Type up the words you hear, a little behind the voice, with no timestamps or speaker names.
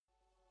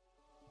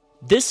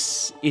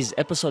This is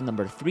episode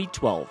number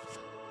 312.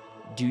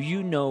 Do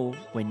you know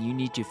when you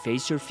need to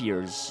face your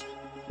fears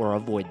or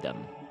avoid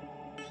them?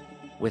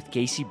 With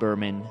Casey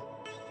Berman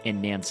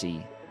and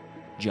Nancy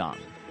John.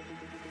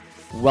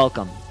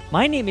 Welcome.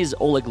 My name is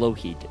Oleg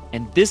Lougheed,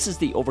 and this is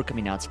the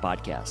Overcoming Odds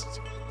podcast,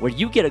 where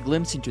you get a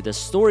glimpse into the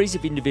stories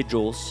of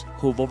individuals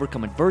who have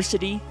overcome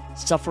adversity,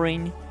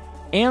 suffering,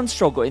 and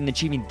struggle in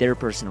achieving their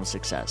personal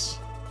success.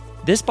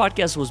 This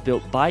podcast was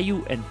built by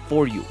you and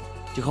for you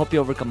to help you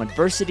overcome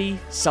adversity,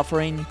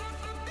 suffering,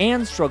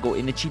 and struggle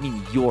in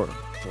achieving your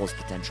fullest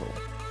potential.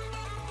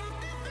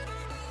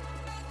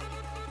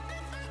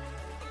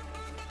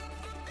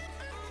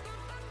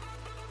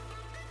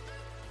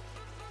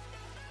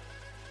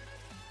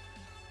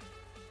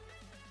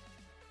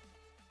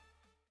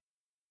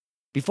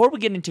 Before we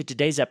get into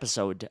today's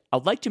episode,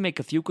 I'd like to make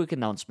a few quick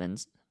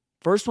announcements.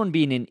 First one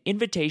being an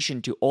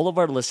invitation to all of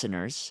our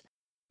listeners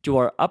to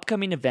our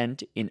upcoming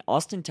event in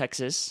Austin,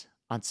 Texas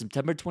on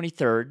September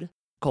 23rd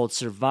called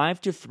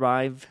Survive to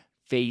Thrive,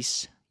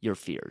 Face Your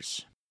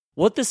Fears.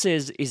 What this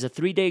is a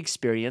 3-day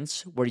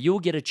experience where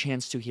you'll get a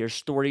chance to hear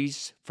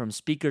stories from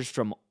speakers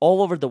from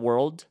all over the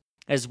world,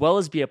 as well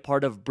as be a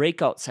part of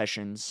breakout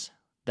sessions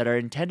that are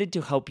intended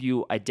to help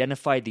you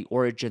identify the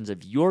origins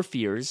of your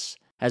fears,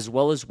 as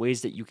well as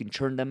ways that you can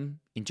turn them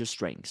into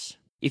strengths.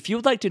 If you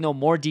would like to know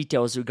more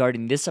details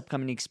regarding this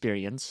upcoming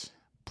experience,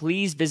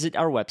 please visit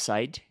our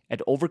website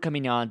at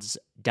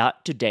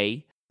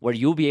overcomingodds.today, where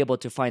you'll be able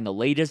to find the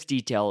latest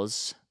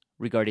details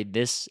regarding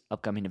this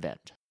upcoming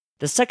event.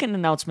 The second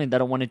announcement that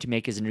I wanted to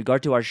make is in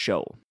regard to our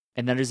show,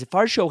 and that is if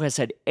our show has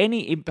had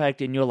any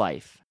impact in your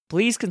life,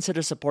 please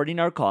consider supporting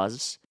our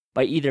cause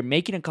by either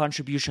making a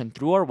contribution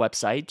through our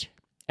website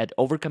at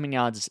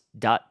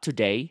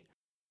overcomingodds.today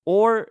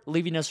or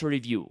leaving us a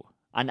review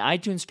on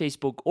iTunes,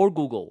 Facebook, or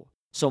Google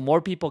so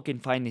more people can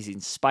find these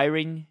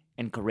inspiring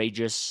and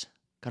courageous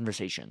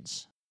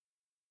conversations.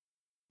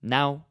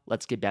 Now,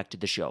 let's get back to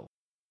the show.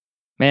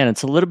 Man,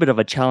 it's a little bit of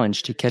a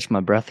challenge to catch my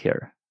breath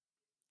here.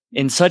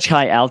 In such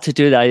high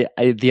altitude,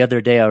 the other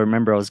day I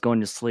remember I was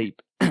going to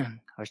sleep. I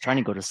was trying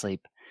to go to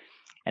sleep,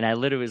 and I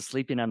literally was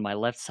sleeping on my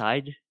left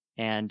side,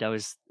 and I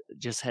was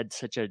just had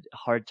such a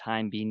hard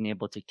time being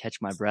able to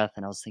catch my breath,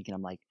 and I was thinking,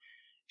 I'm like,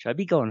 should I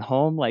be going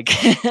home? Like,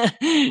 Oh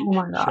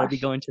my should I be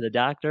gosh. going to the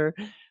doctor?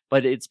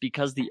 But it's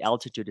because the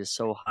altitude is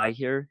so high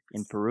here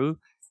in Peru,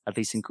 at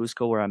least in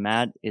Cusco where I'm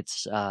at.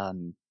 It's,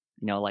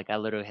 like I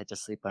literally had to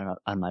sleep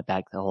on my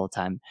back the whole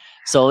time.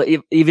 So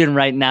even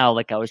right now,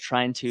 like I was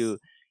trying to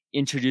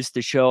introduce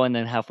the show, and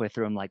then halfway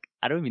through, I'm like,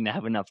 I don't even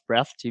have enough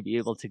breath to be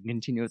able to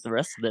continue with the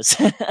rest of this.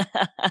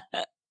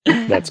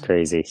 That's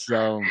crazy.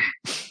 So,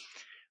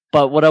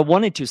 but what I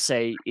wanted to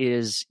say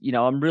is,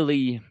 I'm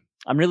really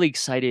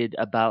excited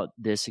about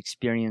this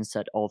experience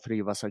that all three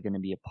of us are going to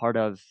be a part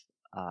of,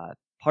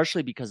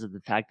 partially because of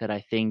the fact that I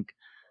think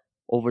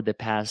over the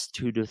past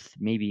 2 to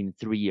maybe even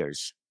 3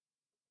 years,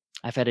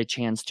 I've had a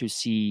chance to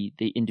see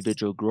the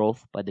individual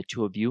growth by the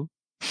two of you,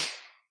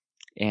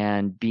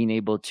 and being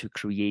able to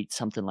create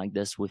something like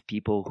this with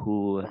people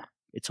who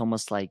it's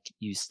almost like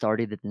you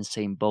started in the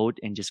same boat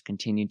and just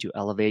continue to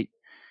elevate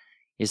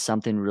is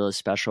something really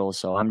special.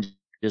 So I'm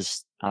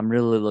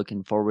really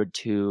looking forward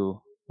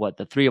to what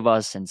the three of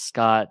us and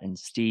Scott and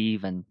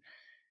Steve and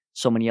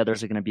so many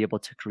others are going to be able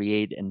to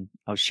create. And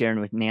I was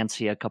sharing with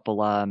Nancy a couple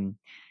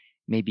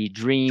maybe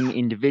dream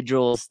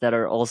individuals that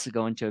are also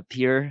going to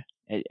appear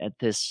at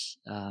this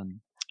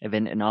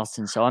event in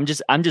Austin. So I'm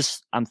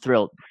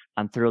thrilled.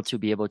 I'm thrilled to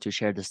be able to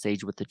share the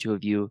stage with the two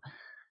of you.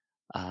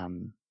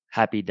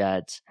 Happy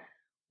that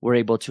we're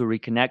able to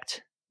reconnect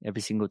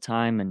every single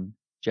time, and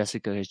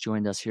Jessica has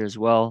joined us here as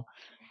well.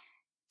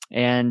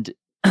 And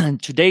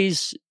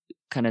today's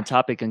kind of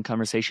topic and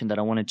conversation that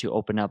I wanted to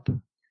open up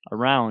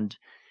around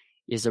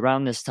is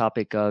around this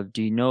topic of,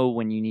 do you know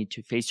when you need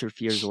to face your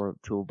fears or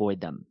to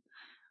avoid them?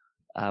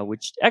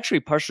 Which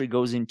actually partially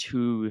goes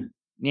into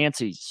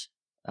Nancy's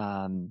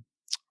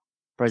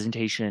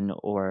presentation,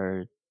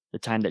 or the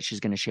time that she's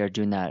going to share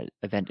during that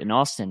event in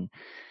Austin.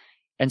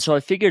 And so I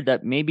figured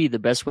that maybe the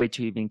best way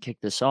to even kick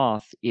this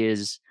off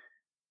is,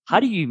 how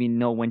do you even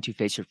know when to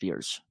face your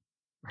fears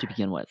to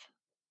begin with?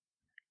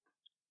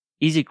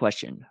 Easy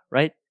question,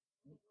 right?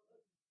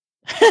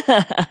 Would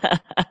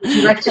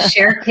you like to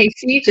share,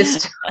 Casey,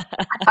 just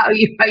how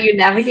you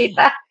navigate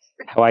that?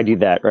 How I do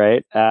that,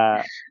 right?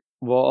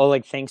 Well,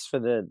 Oleg, thanks for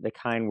the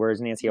kind words.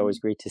 Nancy, always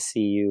great to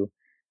see you.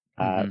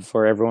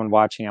 For everyone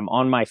watching, I'm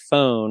on my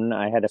phone.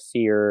 I had a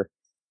fear.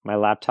 My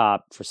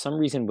laptop, for some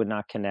reason, would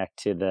not connect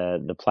to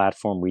the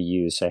platform we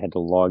use. So I had to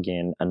log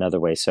in another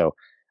way. So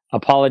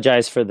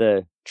apologize for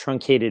the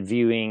truncated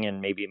viewing and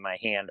maybe my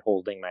hand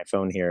holding my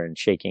phone here and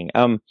shaking.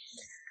 And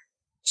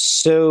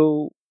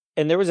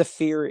there was a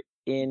fear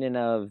in and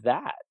of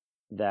that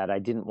I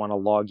didn't want to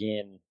log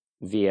in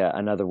via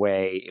another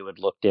way. It would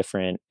look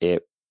different.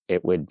 It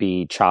would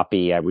be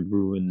choppy. I would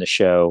ruin the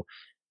show.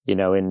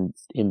 In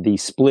the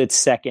split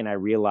second I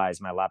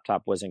realized my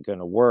laptop wasn't going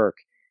to work,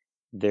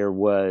 there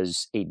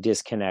was a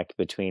disconnect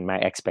between my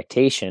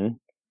expectation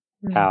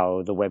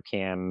how the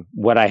webcam,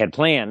 what I had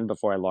planned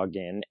before I logged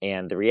in,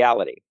 and the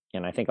reality.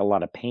 And I think a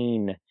lot of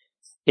pain,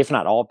 if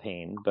not all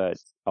pain, but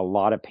a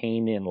lot of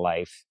pain in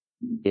life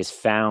is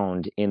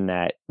found in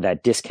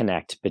that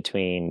disconnect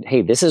between,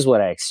 hey, this is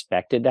what I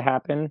expected to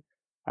happen.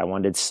 I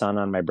wanted sun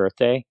on my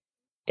birthday,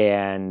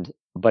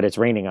 but it's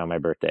raining on my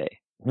birthday.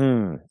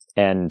 And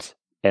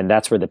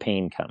that's where the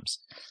pain comes.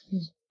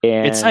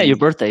 And it's not your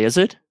birthday, is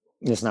it?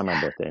 It's not my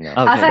birthday, no.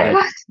 Okay,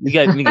 you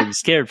got me getting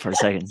scared for a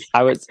second.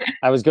 I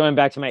was going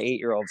back to my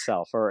 8-year-old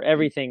self, or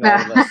everything all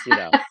of us,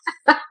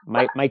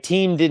 my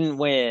team didn't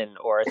win,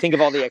 or think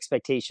of all the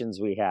expectations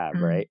we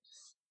have, right?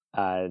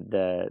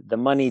 The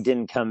money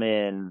didn't come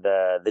in,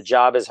 the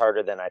job is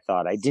harder than I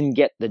thought, I didn't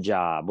get the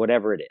job,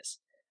 whatever it is,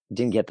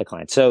 didn't get the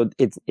client. So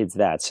it's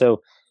that.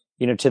 So,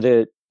 to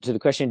the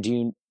question,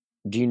 do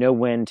you know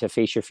when to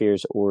face your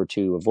fears or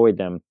to avoid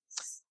them?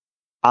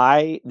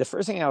 The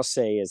first thing I'll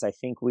say is I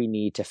think we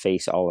need to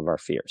face all of our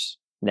fears.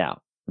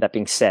 Now, that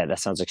being said, that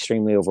sounds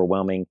extremely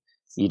overwhelming.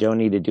 You don't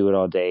need to do it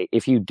all day.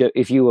 If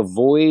you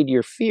avoid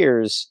your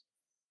fears,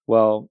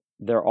 well,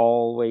 they're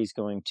always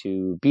going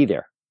to be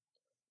there.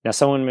 Now,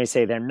 someone may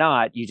say they're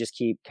not. You just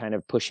keep kind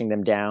of pushing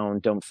them down.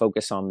 Don't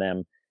focus on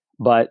them.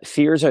 But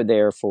fears are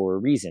there for a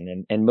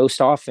reason. And most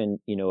often,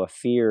 a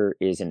fear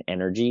is an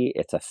energy.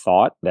 It's a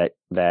thought that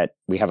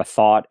we have a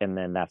thought, and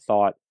then that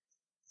thought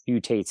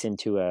mutates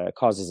into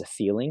causes a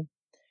feeling.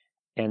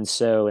 And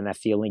that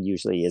feeling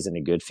usually isn't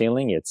a good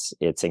feeling.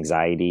 It's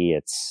anxiety.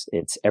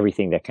 It's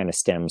everything that kind of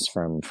stems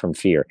from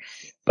fear.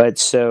 But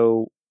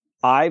so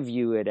I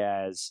view it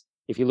as,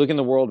 if you look in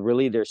the world,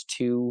 really there's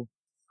two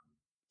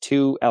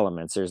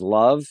elements. There's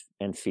love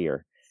and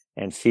fear.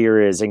 And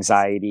fear is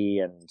anxiety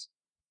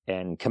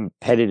and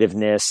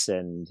competitiveness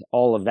and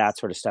all of that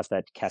sort of stuff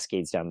that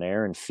cascades down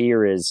there. And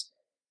fear is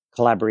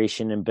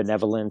collaboration and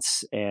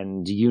benevolence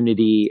and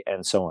unity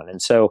and so on.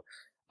 And so,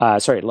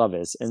 love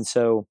is. And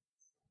so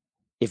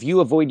if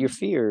you avoid your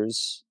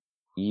fears,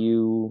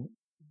 you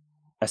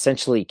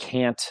essentially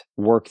can't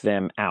work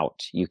them out.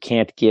 You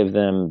can't give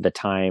them the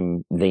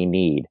time they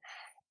need.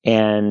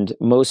 And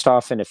most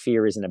often a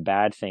fear isn't a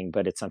bad thing,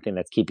 but it's something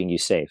that's keeping you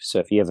safe. So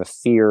if you have a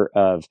fear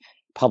of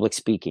public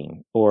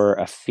speaking, or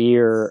a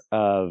fear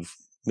of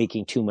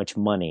making too much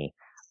money,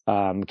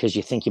 because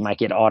you think you might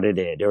get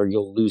audited or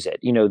you'll lose it,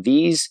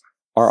 these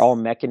are all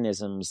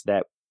mechanisms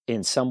that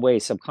in some way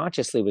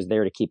subconsciously was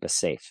there to keep us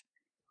safe.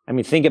 I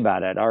mean, think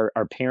about it.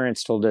 Our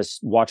parents told us,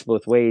 watch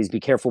both ways, be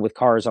careful with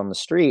cars on the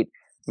street.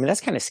 I mean,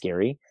 that's kind of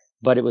scary,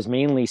 but it was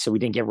mainly so we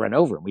didn't get run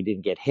over, we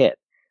didn't get hit.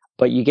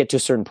 But you get to a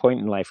certain point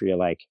in life where you're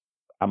like,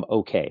 I'm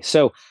okay.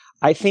 So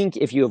I think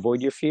if you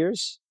avoid your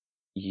fears,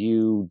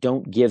 you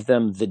don't give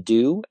them the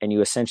due, and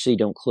you essentially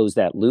don't close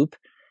that loop.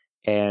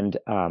 And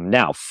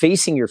now,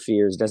 facing your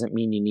fears doesn't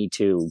mean you need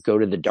to go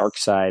to the dark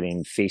side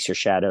and face your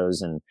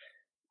shadows and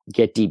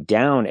get deep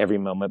down every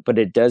moment, but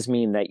it does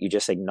mean that you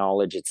just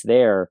acknowledge it's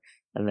there,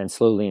 and then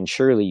slowly and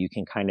surely you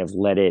can kind of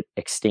let it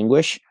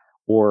extinguish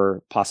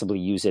or possibly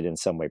use it in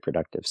some way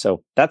productive.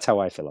 So that's how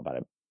I feel about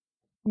it.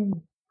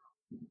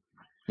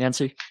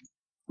 Nancy?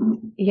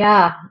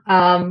 Yeah.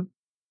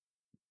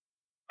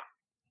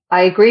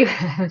 I agree.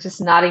 I'm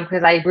just nodding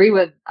because I agree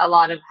with a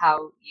lot of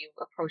how you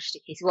approached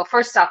it, Casey. Well,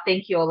 first off,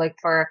 thank you, Oleg,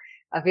 for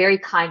a very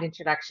kind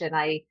introduction.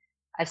 I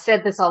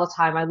said this all the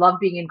time. I love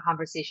being in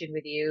conversation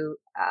with you.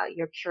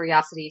 Your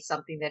curiosity is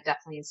something that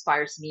definitely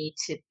inspires me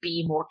to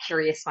be more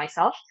curious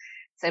myself.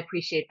 So I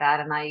appreciate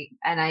that. And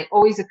I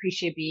always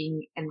appreciate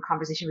being in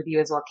conversation with you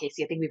as well,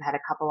 Casey. I think we've had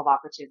a couple of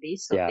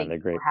opportunities. So thank you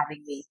for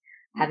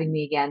having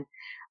me again.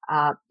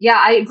 Yeah,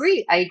 I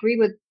agree. I agree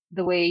with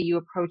the way you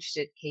approached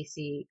it,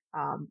 Casey.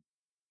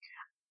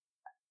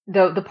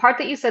 The part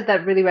that you said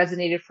that really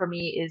resonated for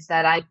me is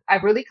that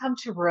I've really come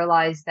to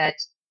realize that,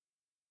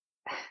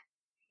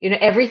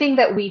 everything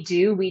that we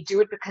do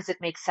it because it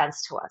makes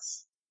sense to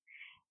us.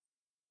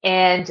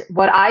 And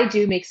what I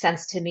do makes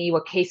sense to me.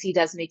 What Casey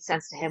does makes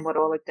sense to him. What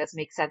Oleg does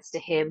makes sense to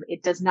him.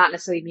 It does not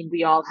necessarily mean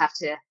we all have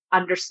to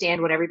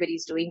understand what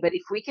everybody's doing, but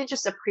if we can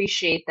just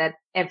appreciate that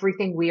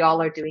everything we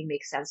all are doing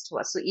makes sense to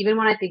us. So even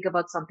when I think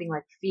about something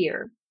like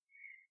fear,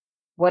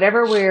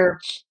 whatever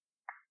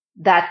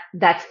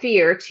that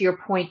fear, to your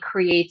point,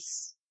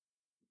 creates,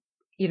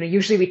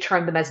 usually we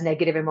term them as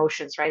negative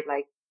emotions, right?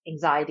 Like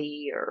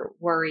anxiety or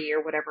worry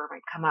or whatever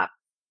might come up.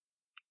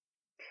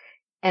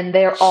 And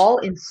they're all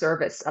in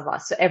service of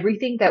us. So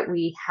everything that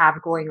we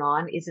have going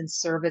on is in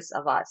service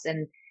of us.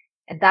 And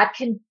that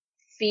can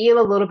feel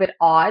a little bit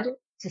odd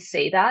to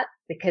say that,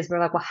 because we're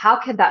like, well, how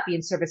can that be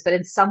in service? But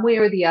in some way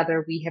or the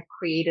other, we have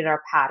created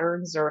our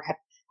patterns or have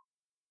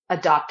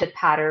adopted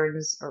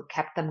patterns or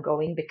kept them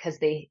going because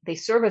they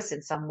serve us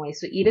in some way.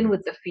 So even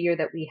with the fear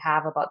that we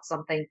have about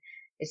something,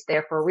 it's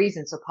there for a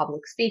reason. So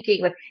public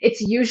speaking, like,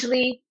 it's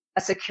usually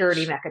a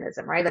security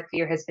mechanism, right? Like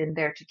fear has been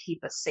there to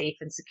keep us safe,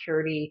 and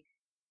security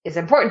is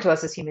important to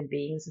us as human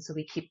beings. And so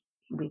we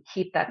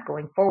keep that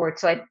going forward.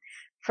 So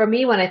for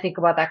me, when I think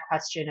about that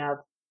question of,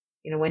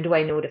 when do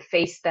I know to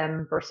face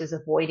them versus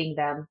avoiding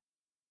them?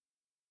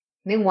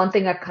 I think one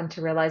thing I've come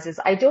to realize is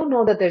I don't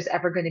know that there's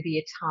ever going to be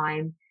a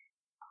time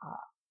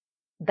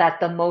that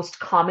the most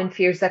common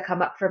fears that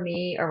come up for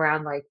me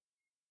around like,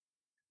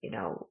 you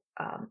know,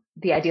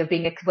 the idea of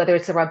being, whether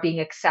it's around being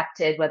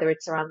accepted, whether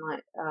it's around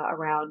like,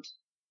 around,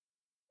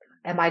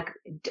 am I,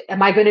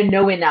 am I going to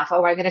know enough? Or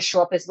am I going to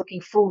show up as looking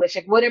foolish?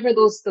 Like whatever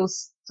those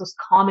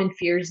common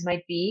fears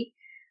might be,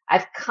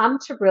 I've come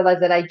to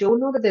realize that I don't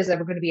know that there's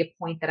ever going to be a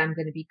point that I'm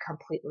going to be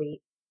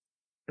completely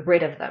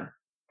rid of them.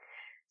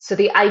 So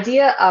the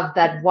idea of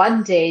that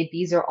one day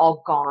these are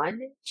all gone,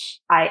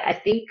 I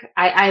think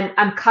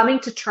I'm coming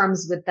to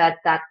terms with that.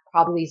 That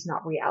probably is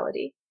not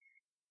reality.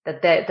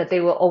 That they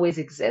will always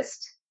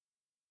exist.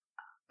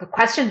 The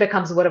question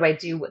becomes, what do I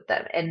do with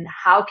them, and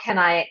how can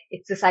I?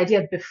 It's this idea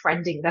of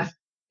befriending them.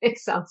 It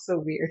sounds so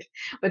weird,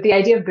 but the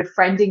idea of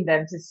befriending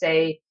them to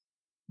say,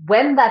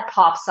 when that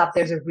pops up,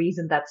 there's a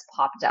reason that's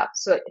popped up.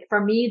 So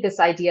for me, this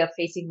idea of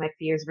facing my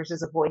fears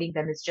versus avoiding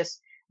them is just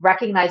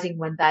recognizing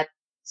when that.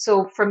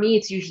 So for me,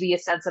 it's usually a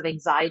sense of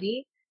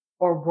anxiety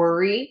or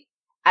worry.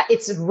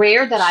 It's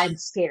rare that I'm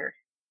scared.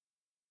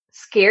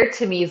 Scared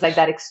to me is like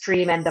that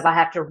extreme end of I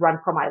have to run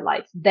for my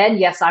life. Then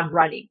yes, I'm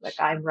running, like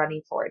I'm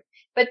running for it.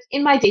 But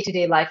in my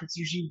day-to-day life, it's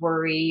usually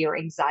worry or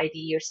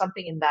anxiety or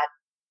something in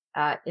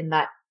that, in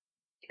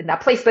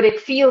that place. But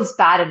it feels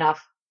bad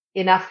enough.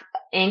 Enough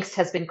angst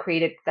has been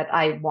created that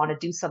I want to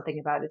do something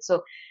about it.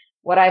 So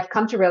what I've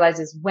come to realize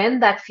is when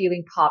that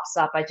feeling pops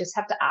up, I just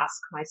have to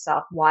ask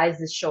myself, why is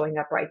this showing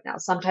up right now?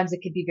 Sometimes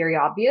it can be very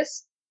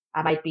obvious.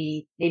 I might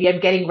be, maybe I'm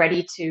getting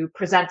ready to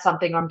present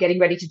something, or I'm getting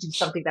ready to do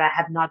something that I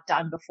have not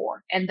done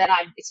before. And then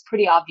it's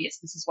pretty obvious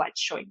this is why it's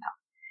showing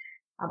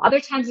up. Other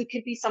times it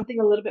could be something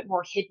a little bit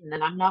more hidden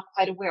and I'm not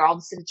quite aware. All of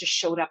a sudden it just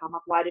showed up. I'm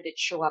like, why did it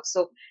show up?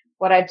 So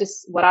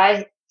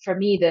for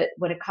me, that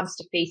when it comes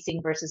to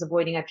facing versus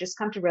avoiding, I've just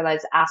come to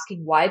realize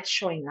asking why it's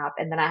showing up.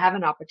 And then I have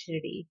an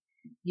opportunity.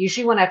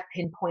 Usually when I've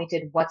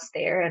pinpointed what's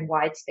there and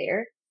why it's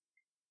there,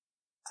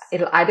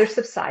 it'll either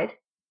subside.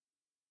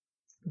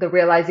 The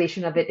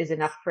realization of it is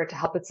enough for it to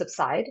help it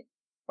subside.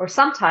 Or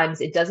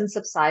sometimes it doesn't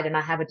subside and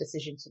I have a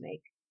decision to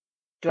make.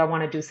 Do I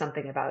want to do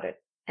something about it?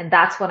 And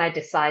that's when I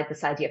decide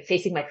this idea of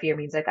facing my fear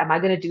means like, am I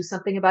going to do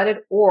something about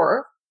it?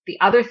 Or the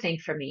other thing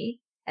for me,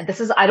 and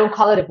this is, I don't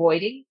call it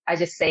avoiding. I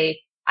just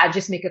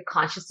make a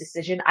conscious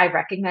decision. I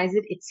recognize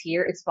it. It's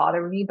here. It's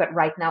bothering me. But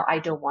right now I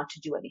don't want to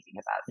do anything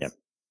about it. Yep.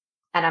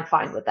 And I'm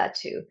fine with that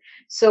too.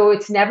 So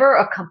it's never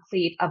a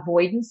complete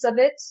avoidance of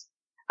it.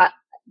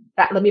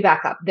 Let me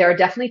back up. There are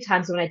definitely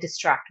times when I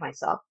distract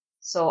myself.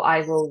 So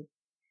I will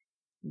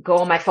go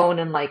on my phone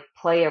and like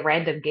play a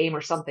random game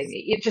or something.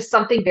 It's just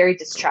something very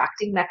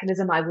distracting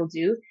mechanism I will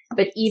do.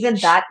 But even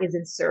that is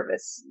in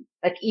service.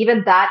 Like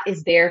even that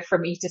is there for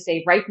me to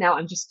say right now,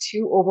 I'm just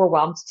too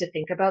overwhelmed to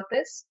think about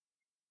this.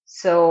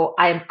 So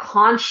I am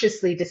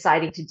consciously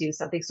deciding to do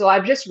something. So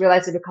I've just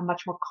realized I've become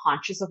much more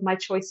conscious of my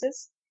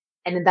choices.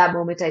 And in that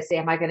moment, I say,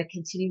 am I going to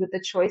continue with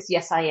the choice?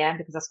 Yes, I am,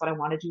 because that's what I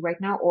want to do right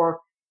now. Or,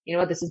 you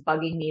know what, this is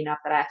bugging me enough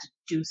that I have to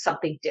do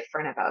something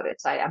different about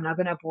it. So I'm not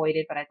going to avoid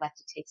it, but I'd like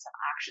to take some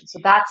action. So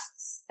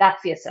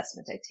that's the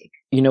assessment I take.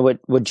 You know,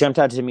 what jumped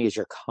out to me is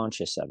you're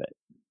conscious of it.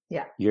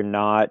 Yeah. You're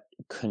not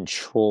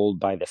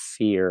controlled by the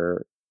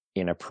fear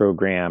in a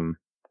program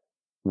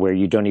where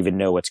you don't even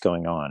know what's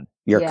going on.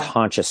 You're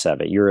conscious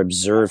of it. You're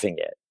observing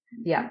it.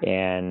 Yeah.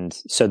 And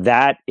so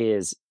that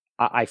is,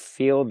 I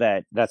feel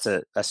that that's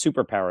a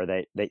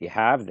superpower that you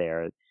have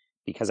there,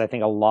 because I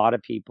think a lot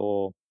of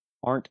people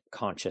aren't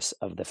conscious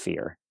of the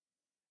fear.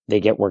 They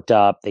get worked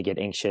up, they get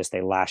anxious,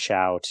 they lash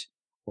out,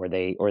 or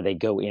they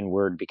go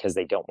inward because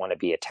they don't want to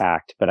be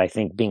attacked. But I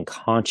think being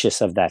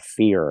conscious of that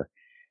fear,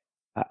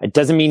 it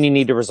doesn't mean you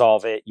need to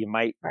resolve it. You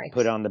might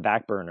put it on the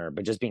back burner,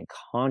 but just being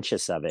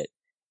conscious of it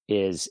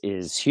is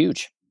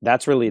huge.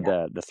 That's really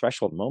the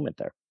threshold moment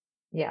there.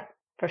 Yeah,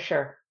 for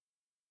sure.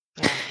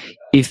 Yeah.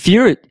 If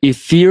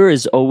fear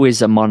is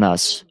always among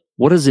us,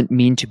 what does it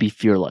mean to be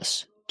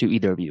fearless to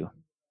either of you?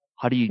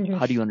 How do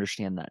you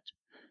understand that?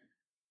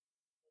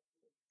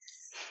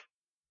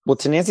 Well,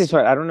 to Nancy's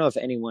point, I don't know if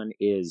anyone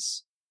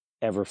is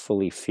ever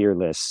fully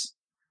fearless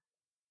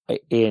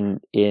in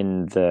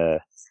the,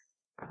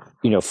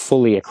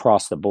 fully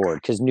across the board,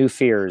 because new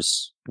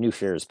fears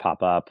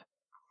pop up.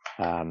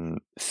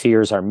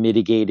 Fears are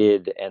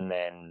mitigated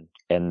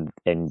and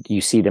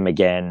you see them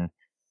again.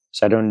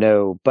 So I don't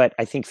know, but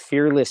I think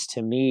fearless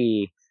to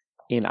me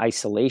in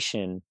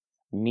isolation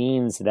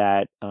means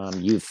that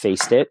you've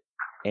faced it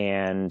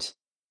and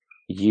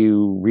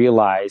you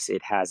realize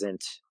it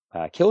hasn't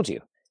killed you.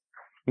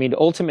 I mean,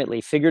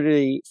 ultimately,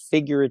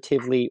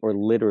 figuratively or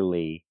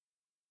literally,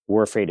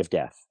 we're afraid of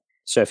death.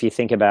 So if you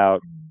think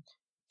about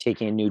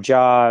taking a new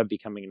job,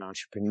 becoming an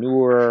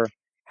entrepreneur,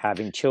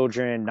 having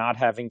children, not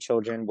having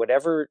children,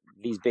 whatever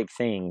these big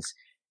things,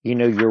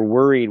 you're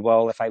worried,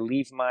 well, if I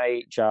leave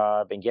my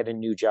job and get a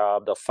new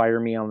job, they'll fire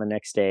me on the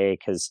next day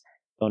because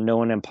they'll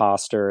know an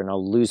imposter and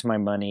I'll lose my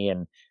money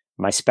and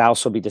my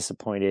spouse will be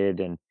disappointed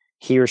and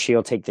he or she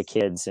will take the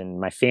kids and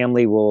my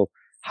family will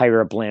hire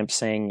a blimp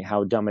saying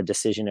how dumb a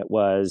decision it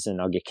was and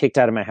I'll get kicked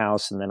out of my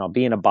house and then I'll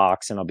be in a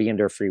box and I'll be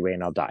under a freeway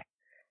and I'll die.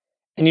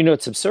 And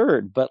it's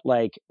absurd, but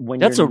like when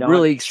That's you're a not,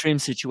 really extreme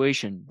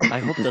situation. I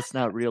hope that's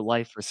not real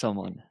life for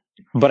someone.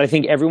 but I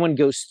think everyone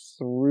goes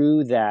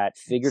through that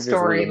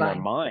figuratively in their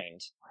Storyline.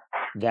 mind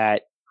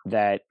that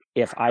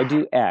if I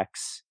do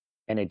X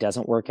and it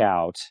doesn't work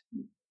out,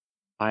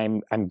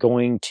 I'm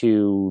going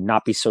to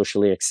not be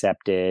socially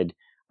accepted.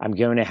 I'm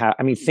going to have,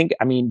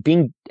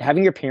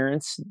 having your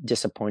parents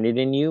disappointed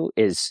in you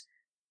is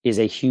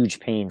a huge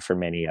pain for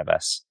many of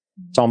us.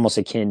 It's almost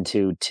akin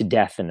to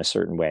death in a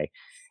certain way.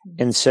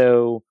 And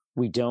so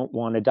we don't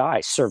want to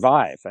die,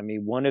 survive. I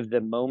mean, one of the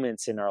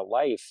moments in our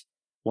life,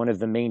 one of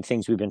the main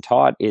things we've been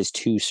taught is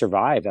to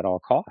survive at all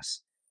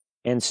costs.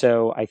 And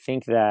so I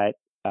think that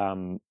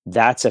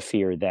that's a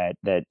fear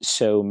that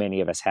so many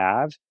of us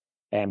have.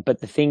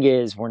 But the thing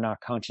is, we're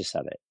not conscious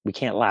of it. We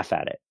can't laugh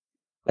at it.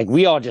 Like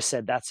we all just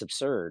said that's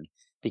absurd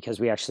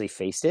because we actually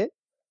faced it.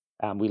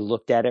 We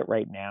looked at it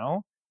right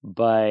now.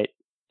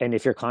 And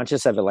if you're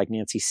conscious of it, like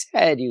Nancy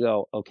said, you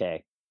go,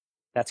 okay,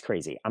 that's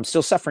crazy. I'm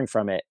still suffering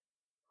from it,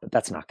 but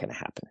that's not going to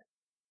happen.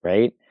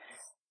 Right.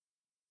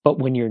 But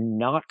when you're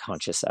not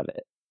conscious of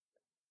it,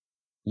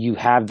 you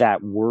have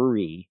that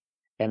worry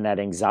and that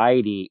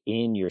anxiety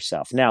in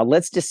yourself. Now,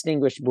 let's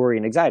distinguish worry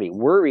and anxiety.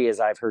 Worry, as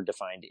I've heard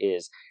defined,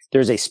 is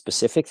there's a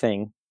specific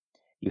thing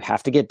you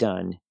have to get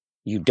done.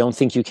 You don't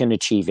think you can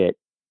achieve it,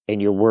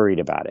 and you're worried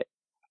about it.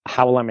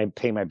 How will I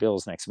pay my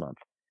bills next month?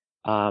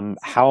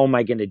 How am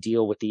I going to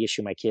deal with the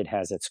issue my kid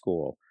has at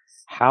school?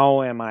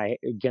 How am I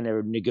going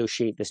to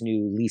negotiate this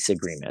new lease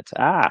agreement?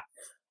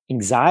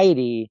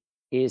 Anxiety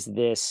is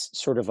this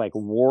sort of like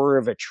war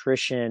of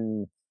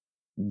attrition,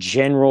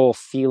 general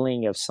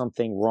feeling of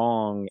something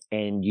wrong,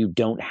 and you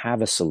don't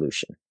have a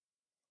solution.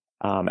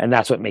 And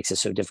that's what makes it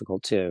so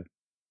difficult to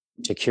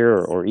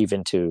cure or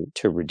even to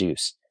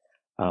reduce.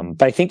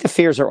 But I think the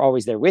fears are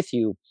always there with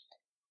you.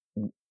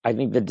 I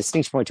think the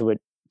distinction point to what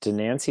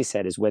Nancy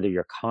said is whether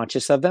you're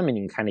conscious of them and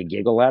you can kind of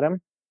giggle at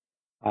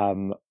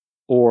them,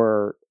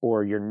 or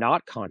you're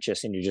not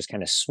conscious and you're just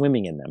kind of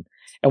swimming in them.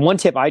 And one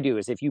tip I do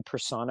is if you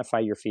personify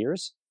your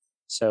fears.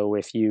 So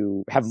if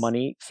you have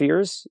money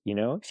fears,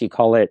 if you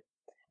call it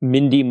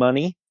Mindy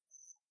money,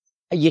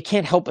 you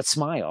can't help but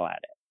smile at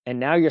it. And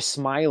now you're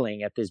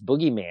smiling at this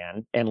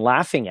boogeyman and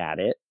laughing at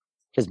it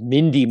because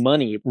Mindy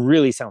money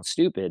really sounds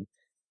stupid,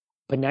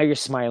 but now you're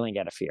smiling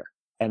at a fear.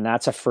 And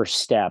that's a first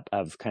step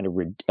of kind of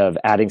of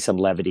adding some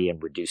levity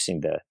and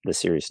reducing the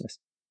seriousness.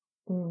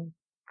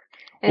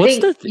 What's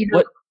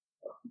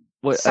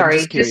what? Sorry, I'm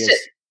just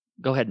curious.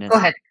 Go ahead, Nancy. Go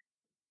ahead.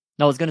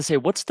 No, I was going to say,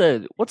 what's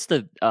the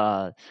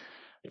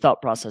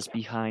thought process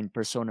behind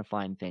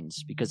personifying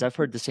things? Because I've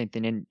heard the same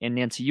thing, and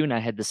Nancy, you and I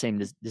had the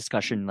same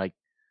discussion like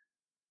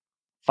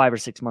 5 or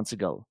 6 months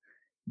ago.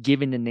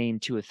 Giving a name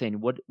to a thing,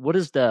 what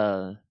is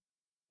the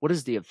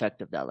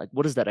effect of that? Like,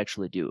 what does that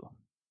actually do?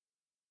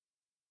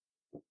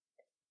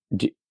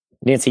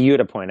 Nancy, you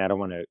had a point. I don't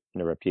want to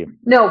interrupt you.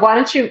 No, why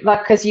don't you,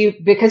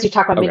 because you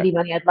talk about Mindy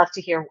money, I'd love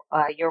to hear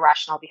your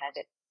rationale behind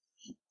it.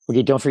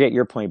 Okay, don't forget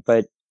your point,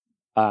 but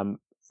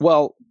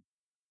well,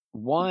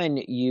 one,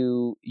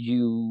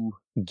 you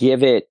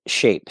give it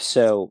shape.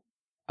 So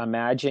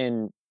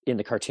imagine in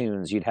the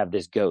cartoons you'd have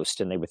this ghost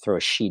and they would throw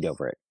a sheet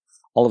over it.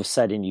 All of a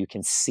sudden you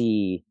can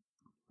see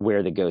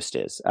where the ghost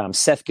is.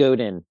 Seth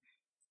Godin,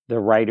 the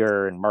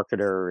writer and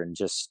marketer and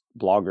just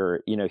blogger,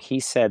 he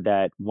said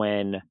that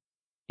when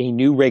a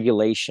new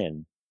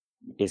regulation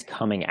is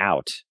coming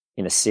out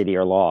in a city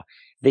or law,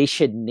 they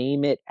should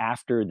name it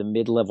after the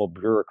mid-level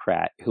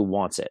bureaucrat who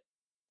wants it.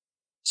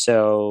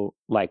 So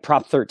like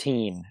Prop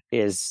 13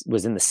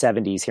 was in the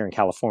 70s here in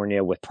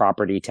California with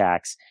property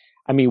tax.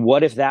 I mean,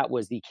 what if that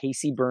was the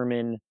Casey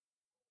Berman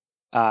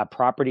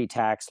property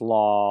tax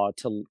law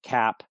to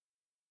cap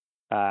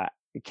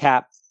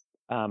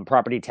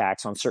property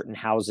tax on certain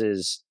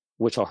houses,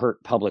 which will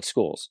hurt public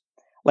schools?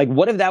 Like,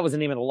 what if that was the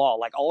name of the law?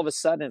 Like, all of a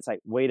sudden, it's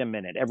like, wait a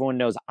minute, everyone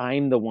knows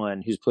I'm the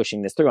one who's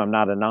pushing this through. I'm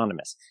not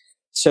anonymous.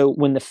 So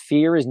when the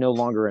fear is no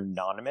longer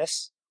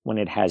anonymous, when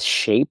it has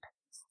shape,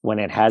 when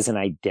it has an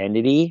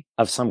identity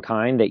of some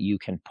kind that you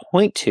can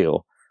point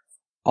to,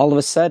 all of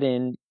a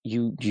sudden,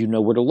 you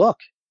know where to look.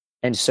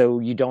 And so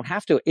you don't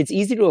have to. It's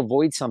easy to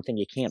avoid something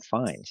you can't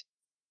find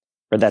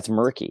or that's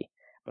murky.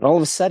 But all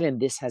of a sudden,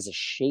 this has a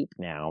shape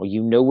now.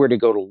 You know where to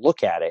go to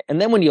look at it.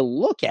 And then when you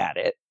look at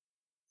it,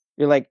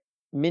 you're like,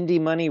 Mindy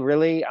money,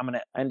 really? I'm going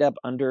to end up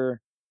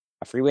under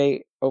a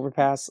freeway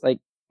overpass? Like,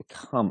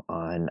 come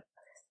on.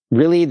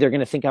 Really? They're going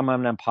to think I'm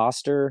an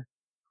imposter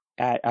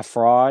at a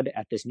fraud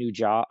at this new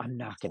job? I'm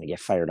not going to get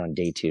fired on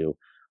day 2.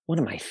 What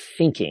am I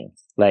thinking?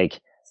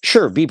 Like,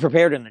 sure, be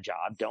prepared in the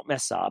job. Don't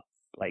mess up.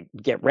 Like,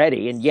 get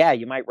ready. And yeah,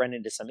 you might run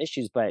into some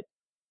issues, but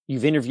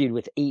you've interviewed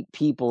with 8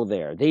 people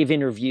there. They've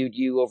interviewed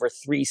you over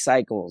 3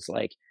 cycles.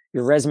 Like,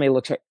 your resume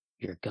looks like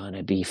you're going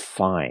to be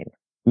fine.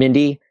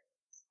 Mindy,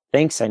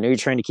 thanks. I know you're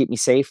trying to keep me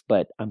safe,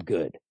 but I'm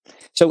good.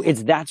 So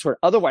it's that sort.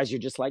 Otherwise, you're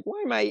just like,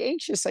 why am I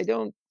anxious? I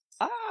don't.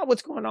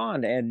 What's going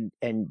on? And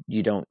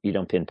you don't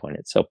pinpoint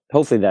it. So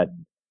hopefully that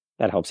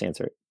helps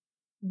answer it.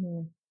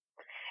 Mm-hmm.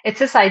 It's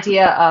this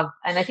idea of,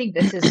 and I think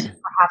this is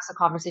perhaps a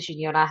conversation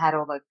you and I had,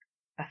 Oleg,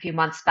 a few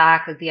months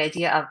back, like the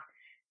idea of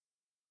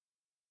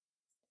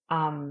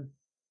um,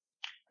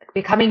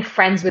 becoming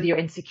friends with your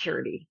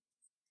insecurity.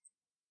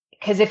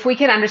 Because if we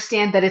can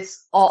understand that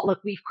it's all, look,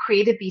 we've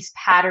created these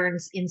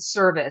patterns in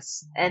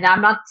service, and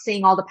I'm not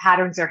saying all the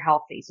patterns are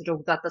healthy.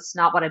 So that's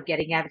not what I'm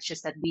getting at. It's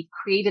just that we've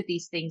created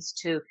these things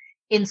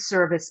in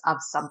service of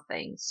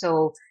something.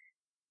 So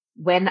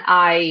when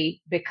I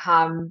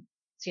become,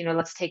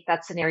 let's take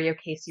that scenario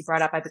case you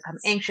brought up. I become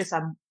anxious.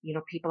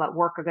 People at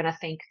work are going to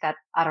think that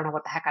I don't know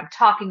what the heck I'm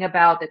talking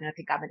about. They're going to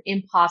think I'm an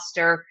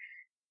imposter.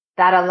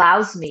 That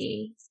allows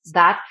me,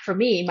 that for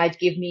me might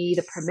give me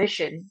the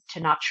permission to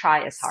not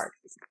try as hard.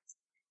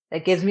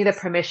 That gives me the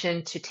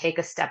permission to take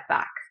a step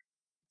back.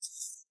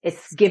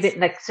 It's given,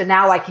 like, so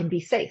now I can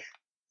be safe.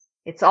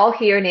 It's all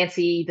here,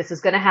 Nancy. This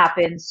is going to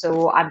happen.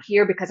 So I'm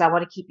here because I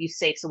want to keep you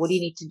safe. So what do you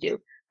need to do?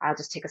 I'll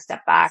just take a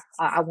step back.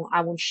 I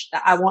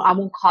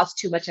won't cause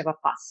too much of a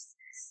fuss.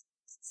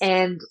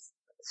 And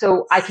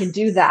so I can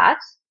do that.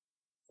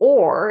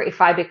 Or if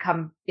I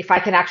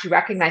can actually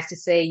recognize to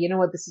say, you know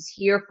what, this is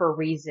here for a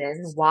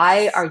reason.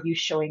 Why are you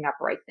showing up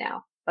right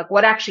now? Like,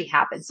 what actually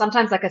happened?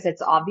 Sometimes, like I said,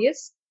 it's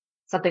obvious.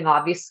 Something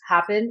obvious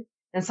happened.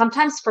 And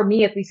sometimes for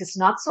me, at least, it's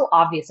not so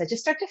obvious. I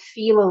just start to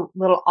feel a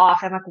little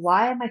off. I'm like,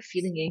 why am I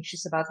feeling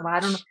anxious about something? I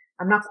don't know.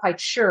 I'm not quite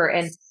sure.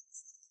 And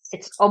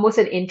it's almost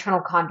an internal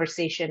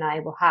conversation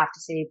I will have to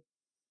say.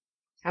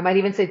 I might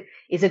even say,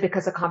 is it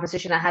because the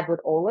conversation I had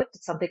with Oleg?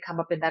 Did something come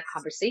up in that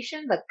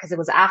conversation? Like, because it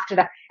was after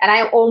that. And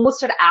I almost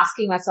started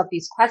asking myself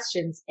these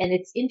questions. And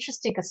it's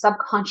interesting because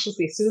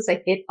subconsciously, as soon as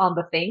I hit on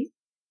the thing,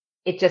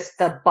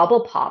 the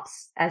bubble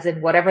pops, as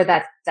in whatever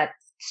that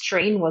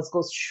strain was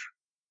goes.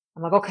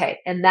 I'm like, okay.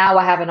 And now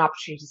I have an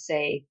opportunity to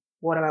say,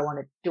 what do I want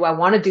to do? I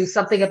want to do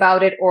something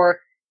about it,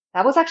 or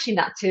that was actually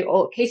not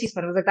to Casey's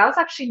point. I was like, that was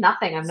actually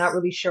nothing. I'm not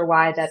really sure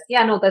why that.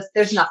 Yeah, no,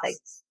 there's nothing.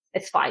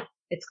 It's fine.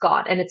 It's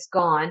gone, and it's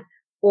gone.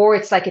 Or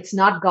it's like, it's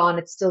not gone.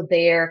 It's still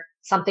there.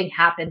 Something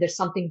happened. There's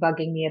something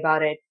bugging me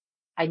about it.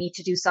 I need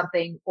to do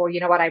something, or you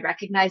know what? I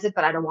recognize it,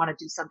 but I don't want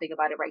to do something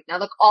about it right now.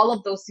 Look, all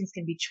of those things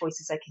can be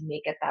choices I can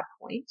make at that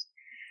point.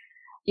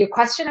 Your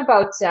question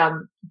about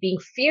being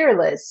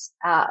fearless,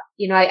 I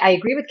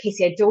agree with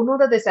Casey. I don't know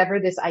that there's ever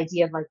this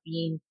idea of like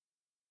being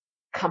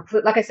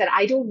complete. Like I said,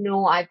 I don't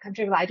know. I've come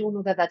to realize I don't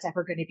know that that's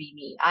ever going to be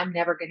me. I'm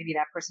never going to be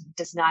that person who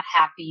does not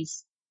have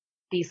these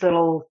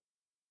little,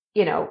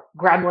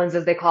 gremlins,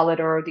 as they call it,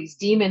 or these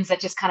demons that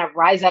just kind of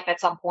rise up at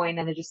some point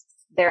and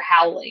they're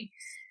howling.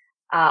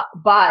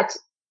 But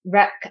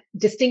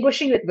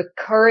distinguishing it with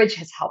courage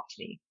has helped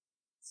me.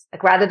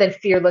 Like, rather than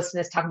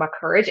fearlessness, talking about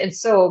courage. And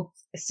so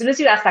as soon as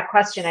you asked that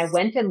question, I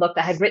went and looked.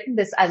 I had written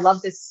this. I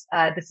love this.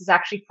 This is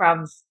actually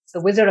from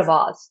The Wizard of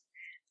Oz,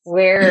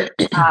 where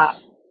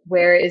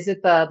is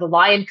it the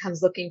lion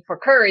comes looking for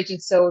courage.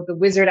 And so the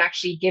wizard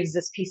actually gives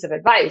this piece of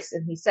advice.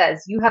 And he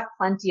says, you have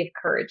plenty of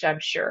courage, I'm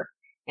sure,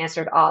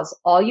 answered Oz.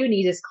 All you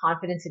need is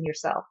confidence in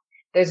yourself.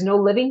 There's no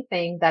living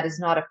thing that is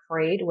not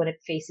afraid when it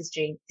faces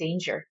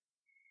danger.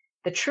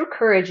 The true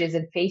courage is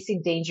in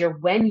facing danger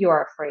when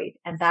you're afraid,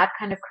 and that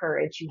kind of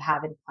courage you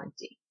have in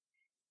plenty.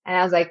 And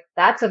I was like,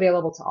 that's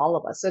available to all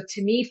of us. So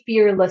to me,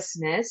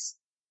 fearlessness,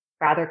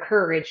 rather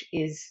courage,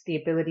 is the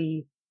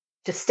ability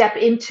to step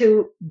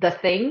into the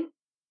thing,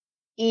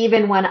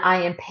 even when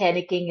I am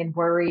panicking and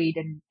worried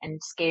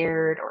and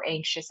scared or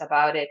anxious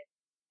about it,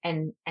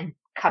 and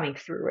coming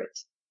through it.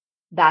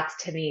 That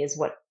to me is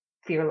what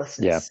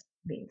fearlessness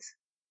means.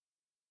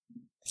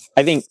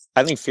 I think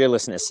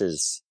fearlessness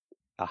is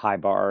a high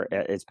bar.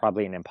 It's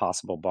probably an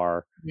impossible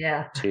bar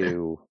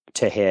to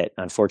hit.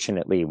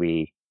 Unfortunately,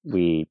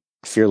 we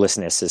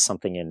fearlessness is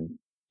something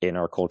in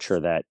our culture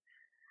that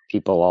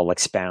people all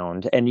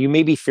expound, and you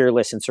may be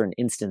fearless in certain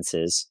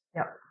instances.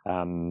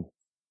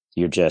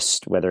 You're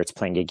just, whether it's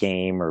playing a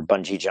game or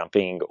bungee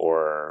jumping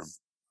or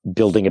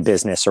building a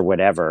business or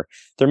whatever,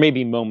 there may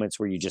be moments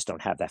where you just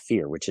don't have that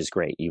fear, which is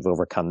great. You've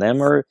overcome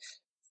them, or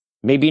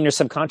maybe in your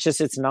subconscious,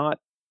 you're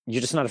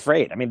just not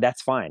afraid. I mean,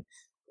 that's fine.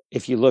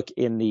 If you look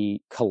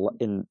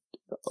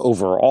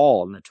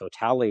overall in the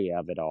totality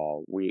of it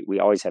all, we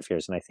always have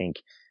fears. And I think,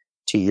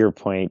 to your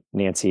point,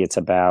 Nancy, it's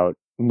about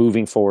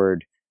moving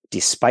forward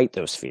despite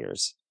those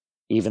fears,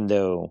 even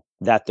though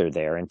that they're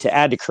there. And to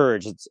add to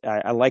courage,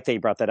 I like that you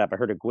brought that up. I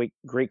heard a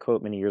great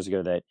quote many years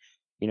ago that,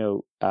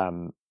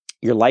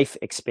 your life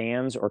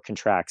expands or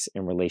contracts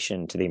in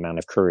relation to the amount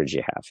of courage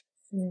you have.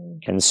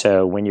 And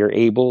so when you're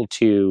able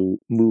to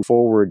move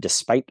forward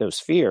despite those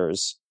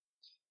fears,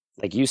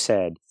 like you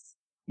said,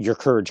 your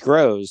courage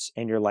grows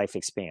and your life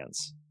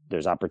expands.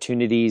 There's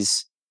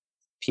opportunities,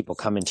 people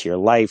come into your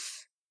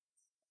life,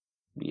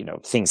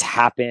 things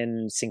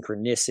happen,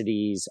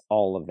 synchronicities,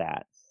 all of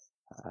that.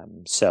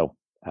 I'm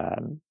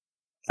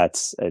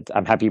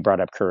happy you brought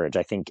up courage.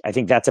 I think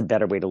that's a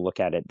better way to look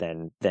at it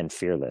than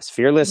fearless.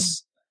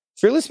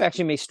 Fearless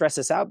actually may stress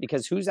us out,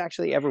 because who's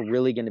actually ever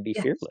really going to be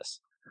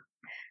fearless?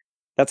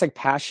 That's like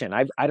passion.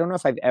 I don't know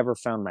if I've ever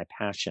found my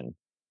passion.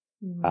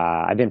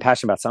 I've been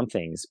passionate about some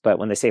things, but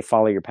when they say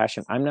follow your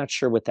passion, I'm not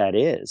sure what that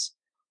is.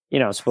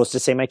 I'm supposed to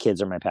say my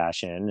kids are my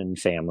passion and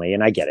family,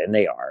 and I get it, and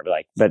they are.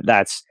 But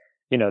that's,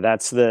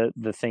 That's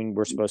the thing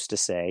we're supposed to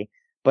say.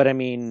 But I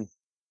mean,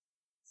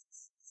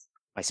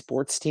 my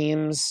sports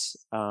teams,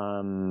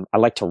 I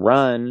like to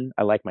run.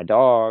 I like my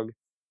dog,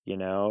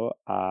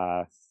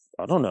 I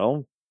don't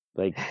know.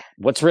 Like,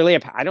 what's really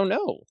I don't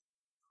know.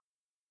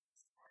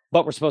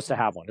 But we're supposed to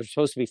have one. We're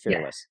supposed to be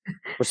fearless. Yeah.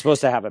 We're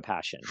supposed to have a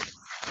passion.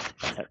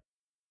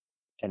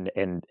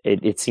 And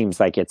it seems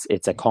like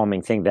it's a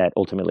calming thing that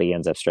ultimately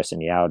ends up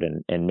stressing you out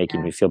and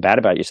making you feel bad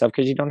about yourself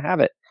because you don't have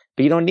it,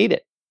 but you don't need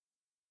it.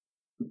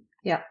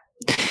 Yeah.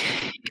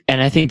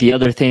 And I think the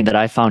other thing that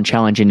I found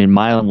challenging in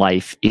my own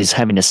life is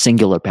having a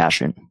singular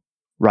passion,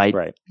 right?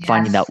 Right. Yes.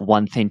 Finding that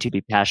one thing to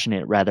be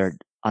passionate, rather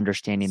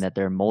understanding that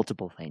there are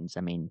multiple things.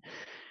 I mean,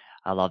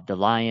 I love the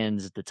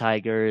Lions, the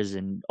Tigers,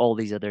 and all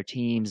these other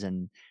teams.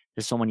 And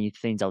there's so many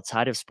things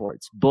outside of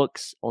sports,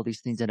 books, all these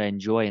things that I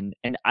enjoy.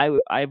 And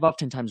I've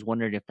oftentimes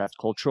wondered if that's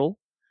cultural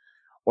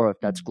or if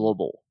that's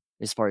global,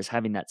 as far as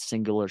having that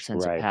singular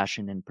sense of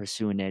passion and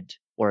pursuing it,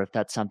 or if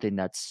that's something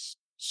that's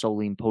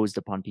solely imposed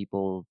upon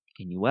people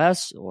in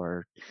US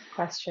or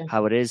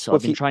how it is. So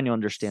I've been trying to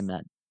understand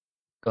that.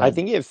 I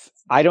think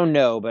I don't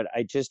know, but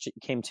it just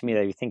came to me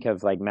that you think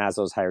of like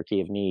Maslow's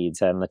hierarchy of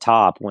needs. On the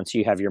top, once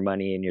you have your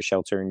money and your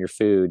shelter and your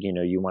food,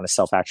 you want to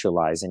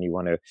self-actualize and you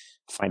want to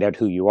find out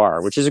who you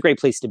are, which is a great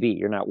place to be.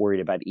 You're not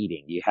worried about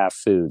eating. You have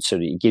food. So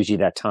it gives you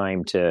that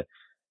time to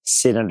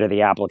sit under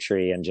the apple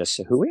tree and just,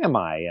 who am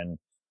I? And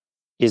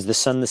is the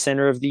sun the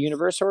center of the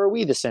universe, or are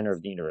we the center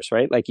of the universe,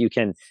 right? Like, you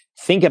can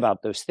think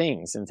about those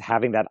things, and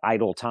having that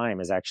idle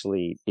time is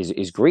actually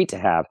is great to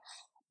have.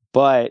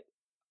 But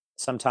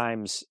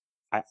sometimes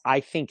I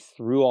think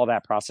through all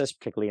that process,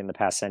 particularly in the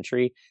past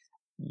century,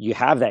 you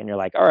have that and you're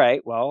like, all right,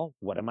 well,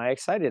 what am I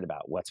excited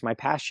about? What's my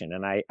passion?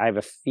 And I have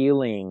a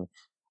feeling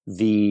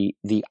the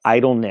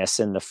idleness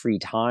and the free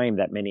time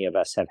that many of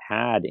us have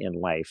had in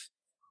life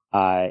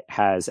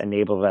has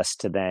enabled us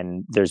to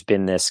then, there's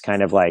been this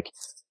kind of like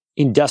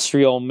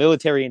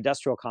military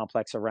industrial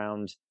complex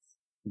around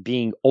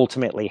being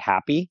ultimately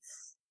happy.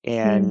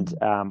 And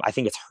I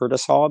think it's hurt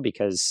us all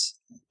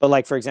but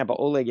like, for example,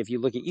 Oleg, if you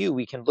look at you,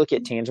 we can look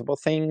at tangible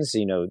things,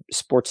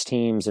 sports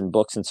teams and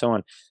books and so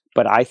on.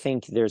 But I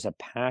think there's a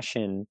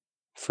passion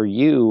for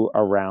you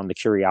around the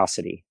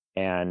curiosity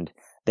and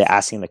the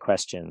asking the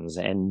questions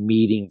and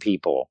meeting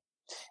people.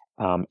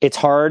 It's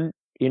hard,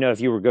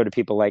 if you were go to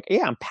people like,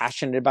 yeah, I'm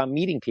passionate about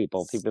meeting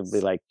people. People would be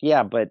like,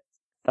 yeah, but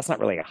that's not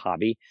really a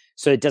hobby.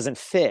 So it doesn't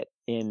fit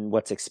in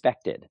what's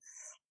expected.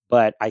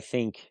 But I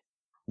think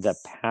the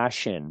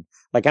passion,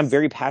 like, I'm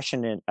very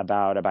passionate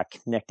about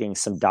connecting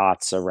some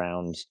dots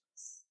around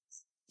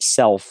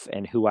self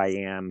and who I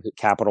am,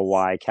 capital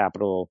Y,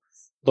 capital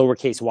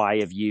lowercase y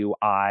of you,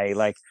 I,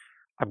 like,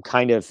 I'm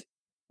kind of,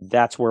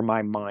 that's where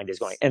my mind is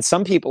going. And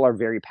some people are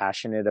very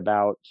passionate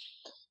about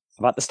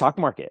the stock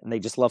market, and they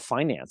just love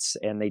finance,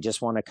 and they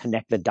just want to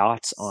connect the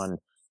dots on,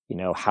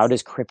 how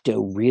does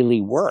crypto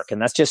really work?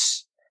 And that's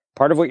just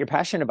part of what you're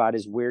passionate about,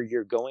 is where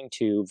you're going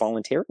to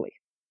voluntarily.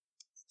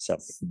 So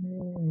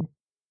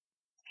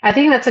I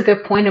think that's a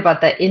good point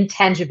about the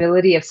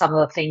intangibility of some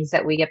of the things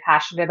that we get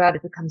passionate about.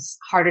 It becomes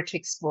harder to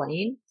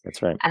explain.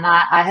 That's right. And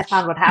I have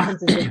found what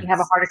happens is if we have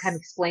a harder time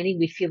explaining,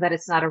 we feel that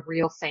it's not a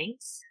real thing.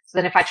 So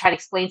then if I try to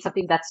explain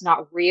something that's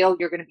not real,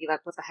 you're going to be like,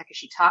 what the heck is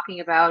she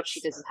talking about?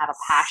 She doesn't have a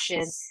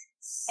passion.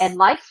 And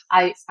life,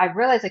 I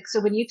realized, like,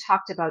 so when you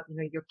talked about,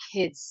 your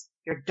kids,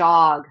 your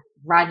dog,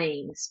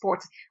 running,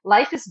 sports,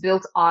 life is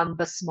built on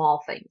the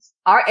small things.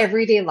 Our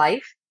everyday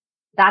life,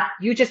 that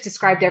you just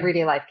described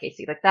everyday life,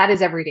 Casey, like that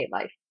is everyday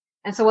life.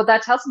 And so what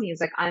that tells me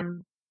is like,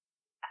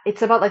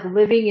 it's about like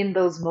living in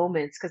those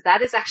moments, because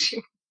that is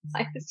actually,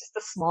 life is just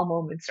the small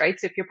moments, right?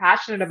 So if you're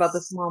passionate about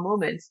the small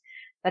moments,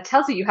 that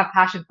tells you have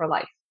passion for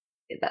life,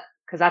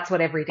 because that's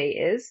what every day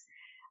is.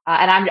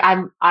 And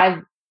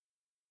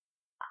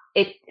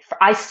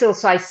I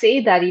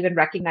say that even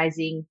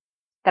recognizing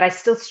that I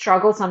still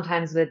struggle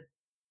sometimes with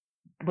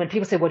when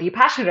people say, what are you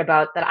passionate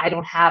about? That I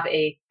don't have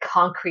a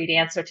concrete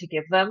answer to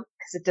give them,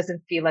 because it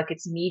doesn't feel like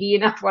it's meaty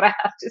enough what I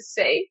have to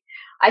say.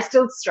 I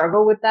still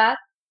struggle with that.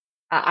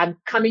 I'm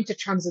coming to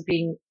terms with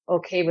being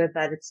okay with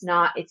that. It's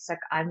like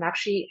I'm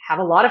actually have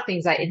a lot of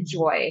things I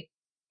enjoy.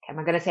 Am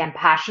I going to say I'm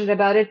passionate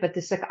about it? But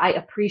this, like, I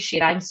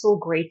appreciate, I'm so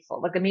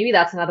grateful. Like, maybe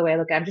that's another way I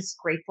look at it. I'm just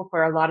grateful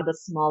for a lot of the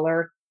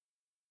smaller,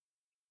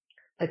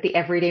 like the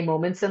everyday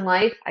moments in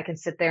life. I can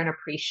sit there and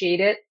appreciate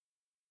it.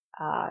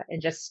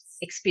 And just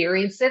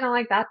experience it. I'm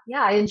like that.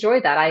 Yeah, I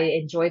enjoy that. I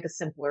enjoy the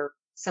simpler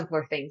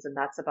things. And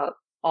that's about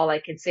all I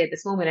can say at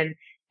this moment.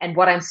 And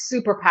what I'm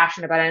super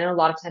passionate about, I know a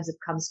lot of times it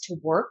comes to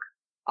work,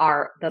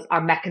 our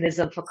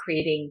mechanism for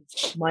creating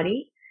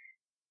money.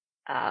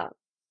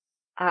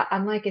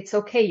 I'm like, it's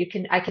okay.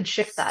 I can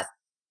shift that.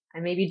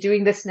 I may be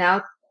doing this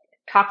now.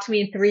 Talk to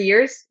me in 3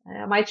 years.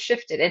 I might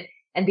shift it.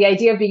 And the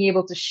idea of being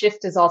able to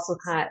shift is also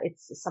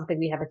it's something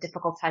we have a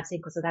difficult time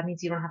saying, because that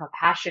means you don't have a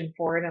passion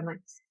for it. I'm like,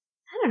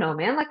 I don't know,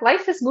 man. Like,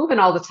 life is moving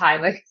all the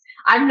time. Like,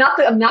 I'm not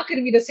going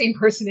to be the same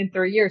person in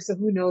 3 years. So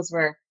who knows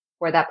where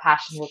that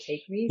passion will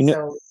take me.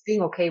 So it's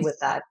being okay with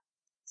that.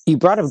 You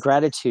brought up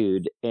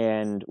gratitude,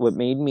 and what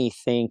made me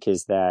think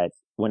is that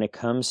when it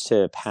comes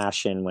to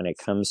passion, when it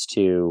comes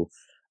to,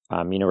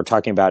 we're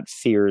talking about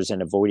fears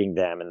and avoiding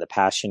them, and the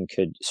passion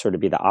could sort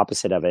of be the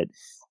opposite of it.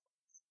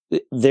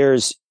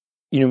 There's,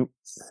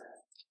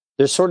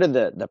 there's sort of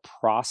the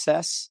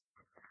process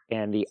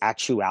and the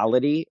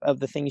actuality of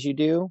the things you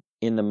do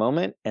in the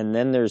moment, and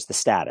then there's the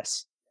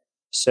status.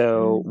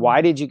 So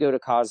why did you go to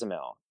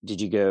Cozumel?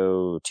 Did you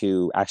go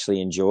to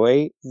actually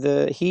enjoy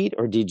the heat,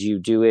 or did you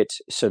do it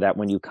so that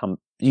when you come,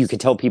 you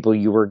could tell people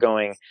you were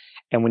going,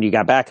 and when you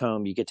got back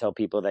home, you could tell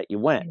people that you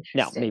went?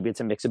 Now, maybe it's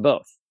a mix of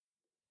both.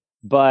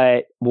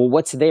 But, well,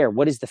 what's there?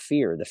 What is the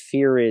fear? The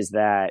fear is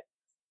that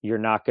you're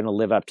not going to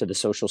live up to the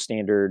social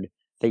standard,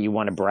 that you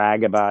want to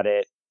brag about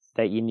it,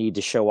 that you need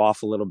to show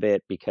off a little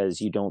bit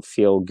because you don't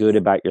feel good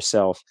about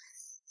yourself.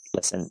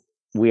 Listen,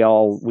 we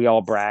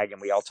all brag and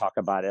we all talk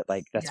about it.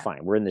 Like, that's fine.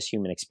 We're in this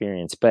human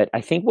experience. But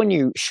I think when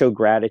you show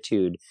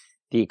gratitude,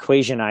 the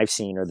equation I've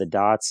seen, or the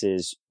dots,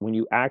 is when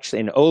you actually,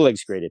 and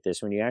Oleg's great at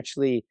this, when you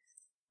actually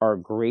are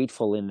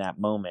grateful in that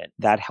moment,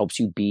 that helps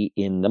you be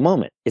in the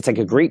moment. It's like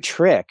a great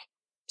trick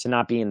to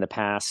not be in the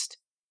past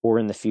or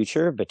in the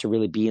future, but to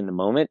really be in the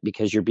moment,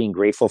 because you're being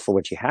grateful for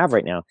what you have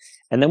right now.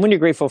 And then when you're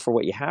grateful for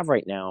what you have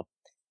right now,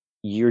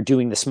 you're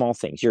doing the small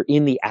things. You're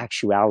in the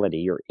actuality.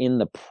 You're in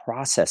the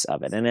process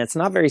of it. And it's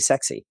not very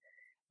sexy,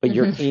 but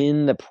you're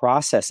in the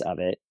process of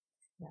it.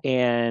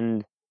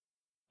 And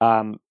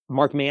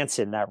Mark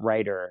Manson, that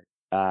writer,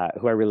 who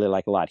I really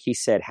like a lot, he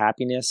said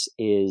happiness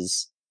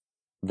is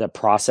the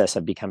process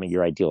of becoming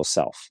your ideal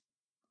self.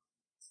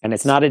 And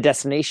it's not a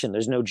destination.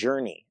 There's no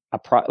journey.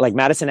 Like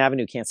Madison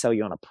Avenue can't sell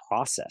you on a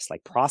process.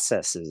 Like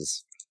process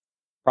is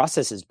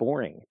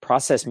boring.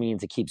 Process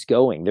means it keeps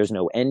going. There's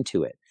no end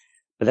to it.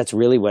 But that's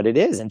really what it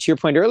is. And to your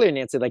point earlier,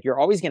 Nancy, like, you're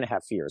always going to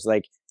have fears.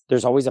 Like,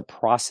 there's always a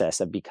process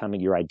of becoming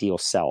your ideal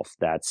self.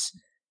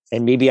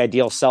 And maybe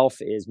ideal self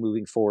is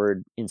moving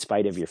forward in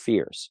spite of your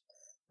fears.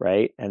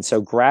 Right. And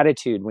so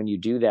gratitude, when you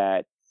do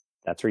that,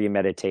 that's where you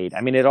meditate.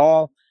 I mean, it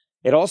all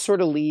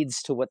sort of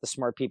leads to what the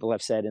smart people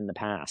have said in the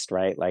past,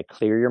 right? Like,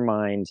 clear your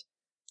mind,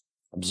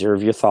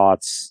 observe your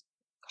thoughts,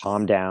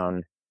 calm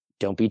down,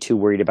 don't be too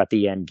worried about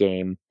the end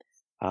game.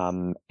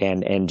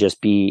 And just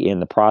be in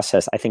the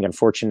process. I think,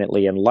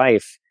 unfortunately, in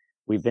life,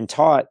 we've been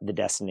taught the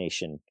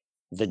destination,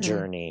 the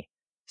journey,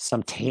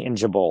 some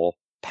tangible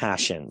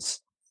passions.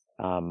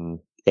 And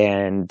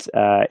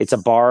it's a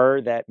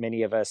bar that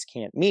many of us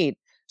can't meet.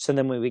 So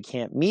then when we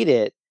can't meet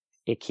it,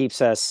 it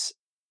keeps us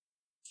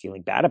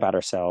feeling bad about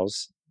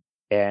ourselves.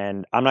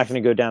 And I'm not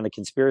going to go down the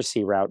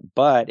conspiracy route,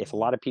 but if a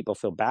lot of people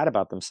feel bad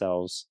about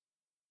themselves,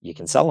 you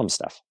can sell them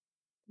stuff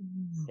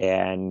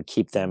and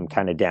keep them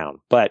kind of down.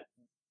 But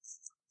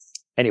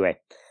anyway,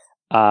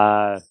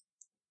 I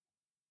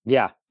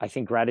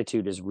think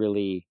gratitude is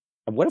really,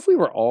 what if we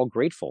were all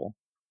grateful,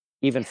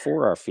 even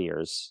for our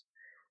fears?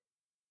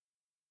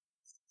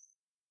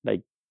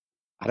 Like,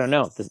 I don't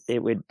know.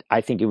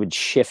 I think it would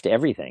shift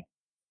everything.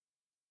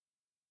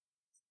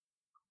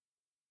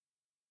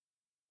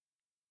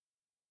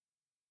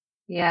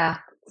 Yeah.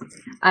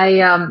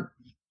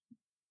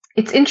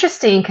 It's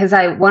interesting because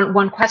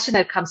one question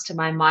that comes to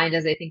my mind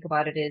as I think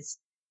about it is,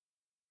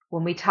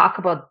 when we talk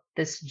about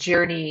this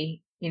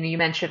journey, you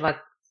mentioned, like,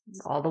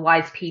 all the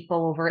wise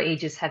people over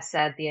ages have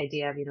said the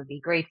idea of, be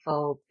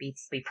grateful, be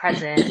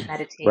present,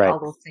 meditate, Right. all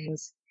those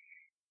things.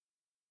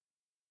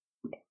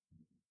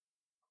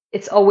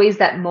 It's always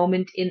that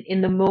moment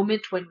in the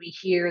moment when we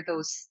hear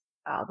those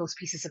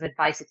pieces of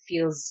advice, it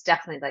feels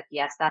definitely like,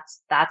 yes,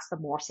 that's the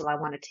morsel I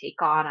want to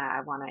take on.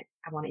 I want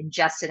to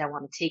ingest it. I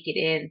want to take it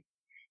in.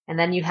 And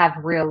then you have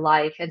real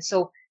life. And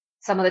so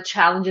some of the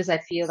challenges I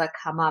feel that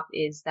come up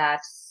is that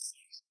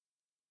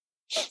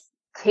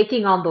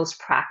taking on those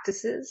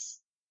practices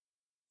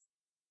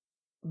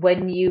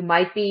when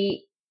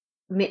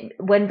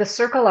when the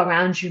circle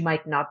around you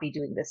might not be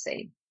doing the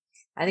same.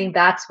 I think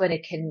that's when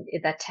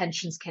that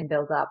tensions can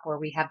build up, where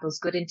we have those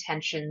good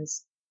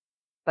intentions,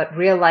 but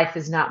real life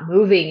is not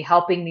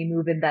helping me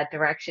move in that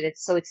direction.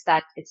 It's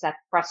that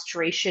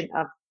frustration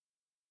of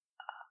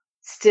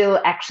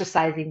still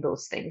exercising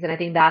those things. And I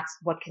think that's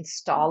what can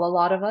stall a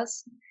lot of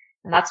us.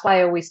 And that's why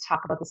I always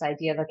talk about this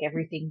idea of, like,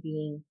 everything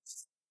being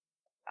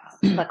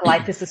like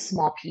life is the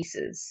small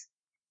pieces.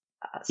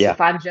 So if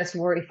I'm just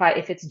worried,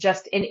 if it's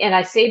just, and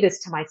I say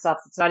this to myself,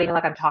 it's not even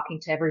like I'm talking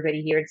to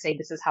everybody here and saying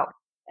this is how,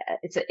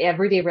 it's an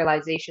everyday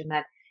realization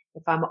that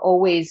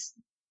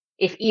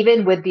if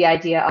even with the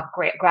idea of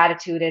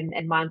gratitude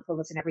and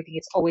mindfulness and everything,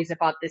 it's always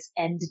about this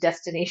end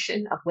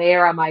destination of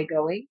where am I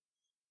going?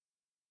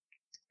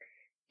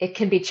 It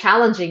can be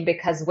challenging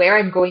because where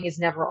I'm going is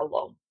never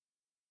alone.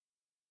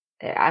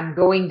 I'm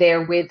going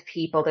there with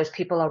people. There's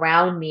people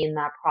around me in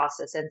that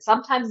process. And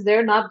sometimes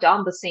they're not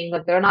done the same,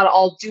 like, they're not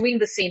all doing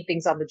the same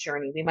things on the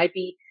journey. We might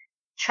be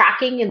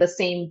tracking in the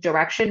same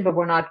direction, but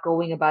we're not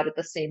going about it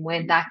the same way.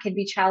 And that can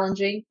be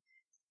challenging.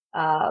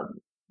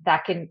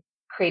 That can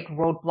create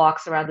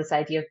roadblocks around this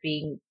idea of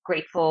being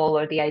grateful,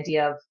 or the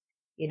idea of,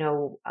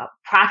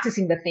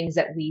 practicing the things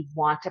that we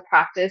want to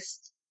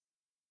practice.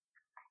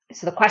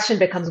 So the question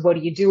becomes, what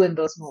do you do in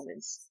those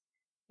moments?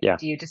 Yeah.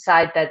 Do you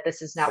decide that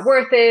this is not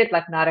worth it?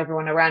 Like not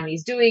everyone around me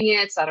is doing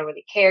it, so I don't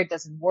really care. It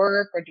doesn't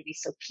work. Or do we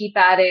still keep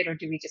at it? Or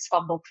do we just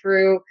fumble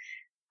through?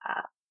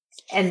 Uh,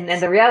 and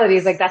the reality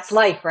is like, that's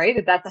life,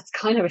 right? That's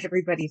kind of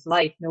everybody's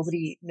life.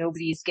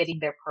 Nobody's getting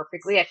there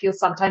perfectly. I feel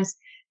sometimes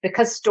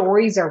because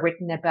stories are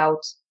written about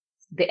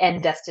the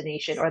end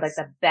destination or like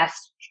the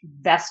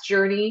best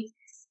journey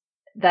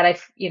that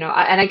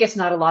and I guess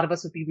not a lot of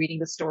us would be reading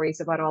the stories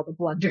about all the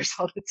blunders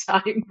all the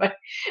time, but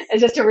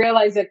just to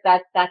realize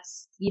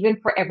that's even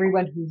for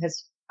everyone who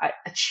has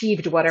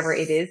achieved whatever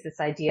it is, this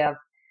idea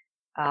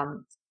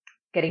of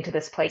getting to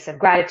this place of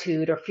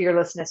gratitude or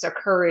fearlessness or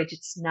courage.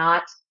 It's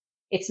not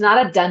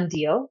a done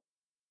deal.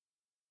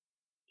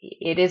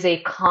 It is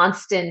a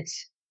constant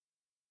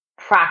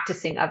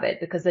practicing of it,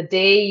 because the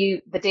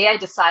day I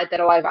decide that,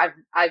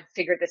 I've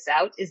figured this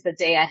out, is the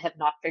day I have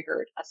not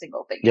figured a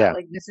single thing out.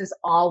 Like this is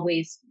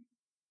always,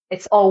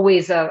 it's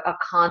always a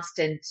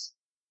constant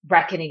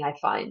reckoning, I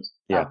find,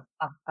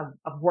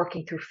 of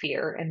working through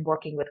fear and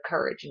working with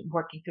courage and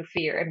working through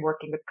fear and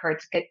working with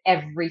courage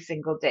every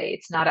single day.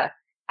 It's not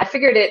I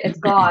figured it, it's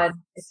gone.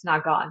 It's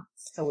not gone.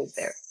 It's always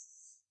there.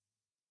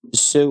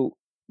 So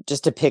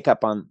just to pick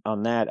up on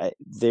that,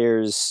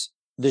 there's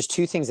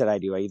two things that I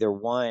do. I either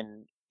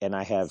one, and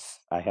I have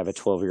a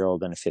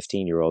 12-year-old and a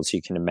 15-year-old, so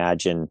you can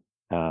imagine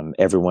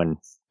everyone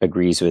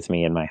agrees with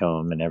me in my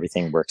home and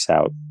everything works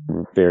out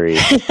very,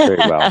 very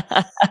well.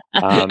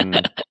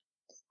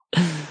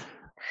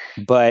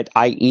 But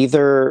I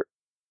either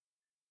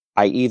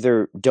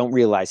don't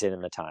realize it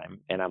in the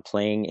time, and I'm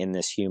playing in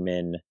this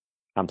human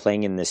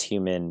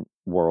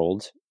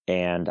world,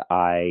 and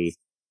I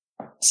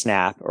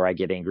snap, or I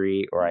get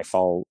angry, or I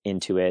fall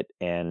into it,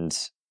 and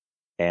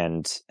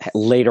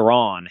later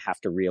on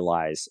have to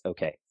realize,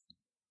 okay,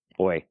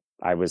 boy,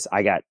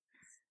 the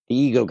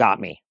ego got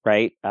me,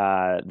 right?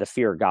 The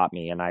fear got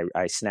me, and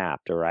I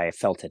snapped, or I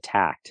felt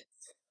attacked.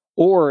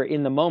 Or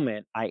in the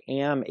moment, I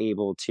am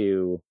able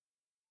to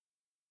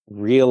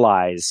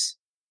realize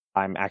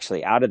I'm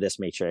actually out of this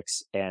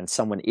matrix and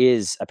someone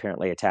is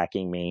apparently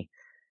attacking me.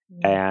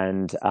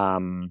 And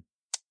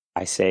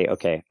I say,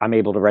 okay, I'm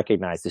able to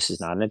recognize this is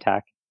not an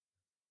attack.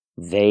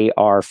 They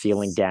are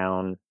feeling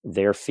down.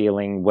 They're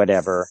feeling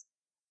whatever.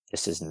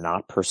 This is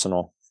not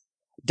personal.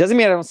 Doesn't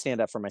mean I don't stand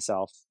up for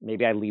myself.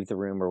 Maybe I leave the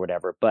room or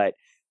whatever, but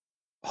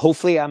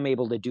hopefully I'm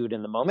able to do it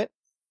in the moment.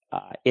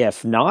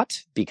 If not,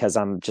 because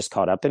I'm just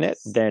caught up in it,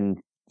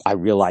 then I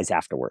realize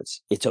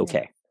afterwards it's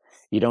okay.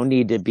 You don't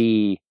need to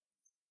be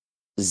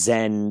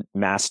Zen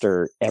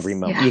master every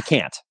moment. You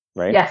can't,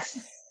 right? Yes.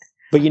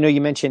 But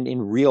you mentioned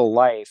in real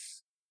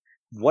life,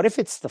 what if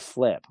it's the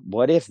flip?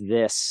 What if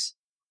this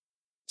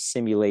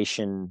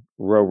simulation,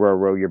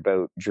 row your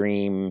boat,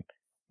 dream,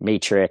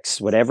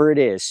 matrix, whatever it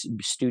is,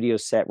 studio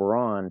set we're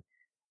on,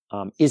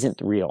 isn't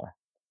real?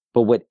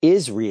 But what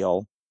is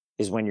real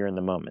is when you're in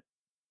the moment,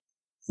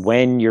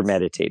 when you're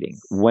meditating,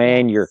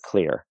 when you're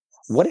clear.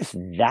 What if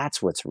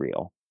that's what's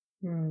real?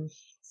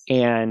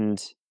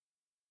 And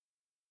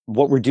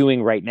what we're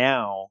doing right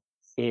now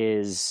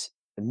is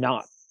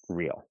not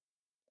real.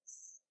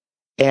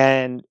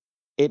 And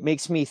it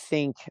makes me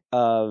think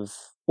of,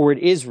 or it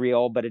is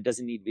real, but it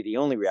doesn't need to be the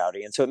only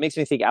reality. And so it makes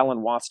me think,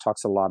 Alan Watts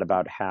talks a lot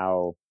about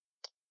how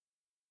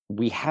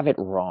we have it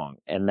wrong,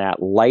 and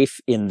that life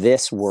in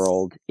this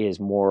world is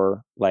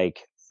more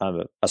like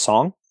a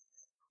song.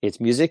 It's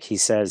music. He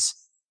says,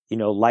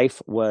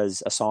 life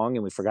was a song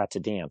and we forgot to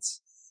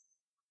dance.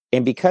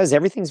 And because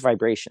everything's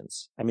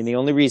vibrations, I mean, the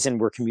only reason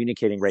we're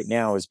communicating right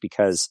now is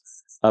because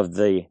of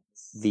the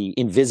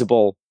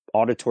invisible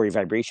auditory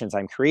vibrations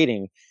I'm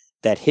creating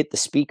that hit the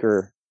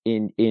speaker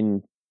in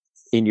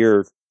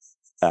your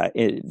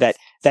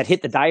that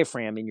hit the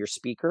diaphragm in your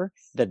speaker,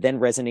 that then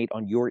resonate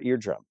on your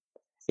eardrum.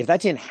 If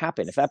that didn't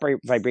happen, if that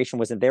vibration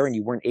wasn't there and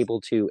you weren't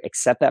able to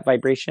accept that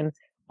vibration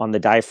on the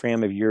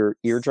diaphragm of your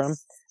eardrum,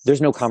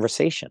 there's no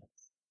conversation.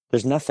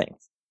 There's nothing.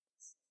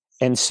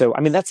 And so,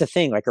 I mean, that's the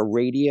thing, like a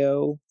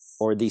radio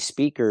or these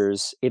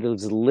speakers, it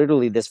is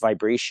literally this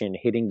vibration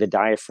hitting the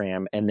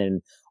diaphragm, and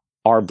then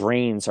our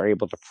brains are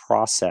able to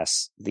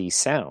process these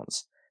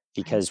sounds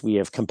because we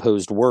have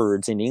composed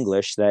words in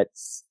English that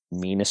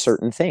mean a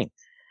certain thing.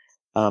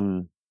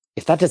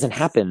 If that doesn't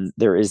happen,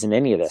 there isn't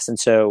any of this. And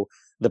so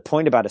the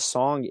point about a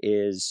song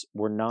is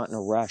we're not in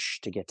a rush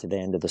to get to the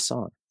end of the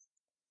song.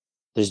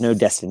 There's no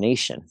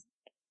destination.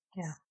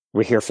 Yeah.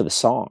 We're here for the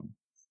song.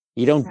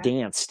 You don't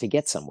dance to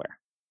get somewhere.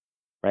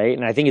 Right.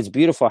 And I think it's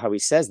beautiful how he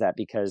says that,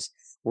 because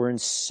we're in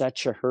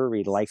such a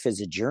hurry. Life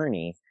is a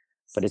journey,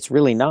 but it's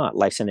really not.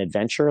 Life's an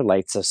adventure.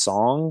 Life's a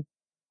song.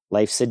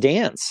 Life's a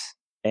dance.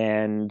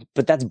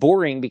 But that's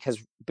boring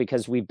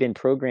because we've been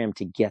programmed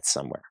to get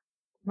somewhere.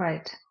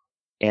 Right.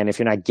 And if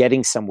you're not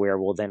getting somewhere,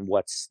 well, then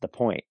what's the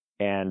point?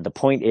 And the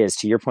point is,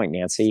 to your point,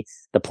 Nancy,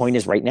 the point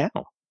is right now.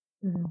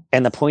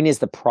 And the point is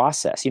the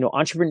process.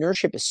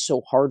 Entrepreneurship is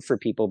so hard for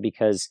people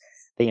because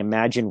they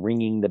imagine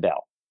ringing the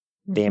bell.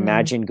 They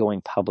imagine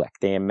going public.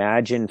 They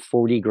imagine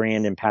 40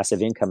 grand in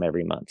passive income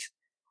every month,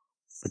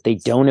 but they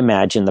don't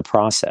imagine the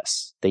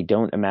process. They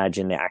don't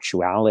imagine the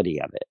actuality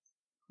of it.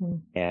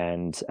 Mm.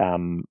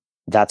 And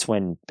that's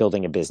when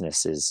building a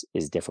business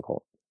is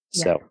difficult.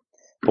 Yeah. So,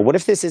 but what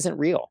if this isn't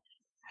real?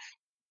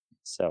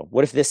 So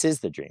what if this is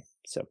the dream?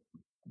 So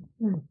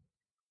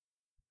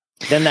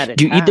then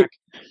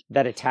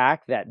that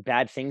attack, that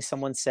bad thing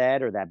someone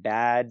said, or that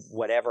bad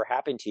whatever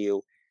happened to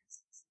you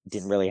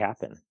didn't really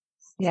happen.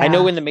 Yeah. I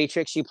know in the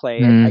Matrix you play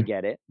it, I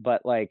get it,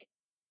 but like,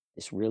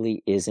 this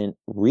really isn't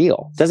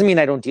real. Doesn't mean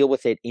I don't deal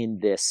with it in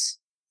this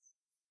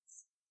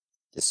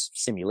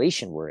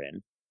simulation we're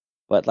in,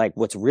 but like,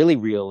 what's really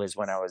real is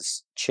when I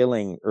was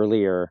chilling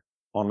earlier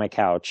on my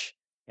couch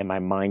and my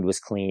mind was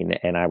clean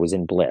and I was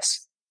in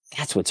bliss.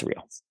 That's what's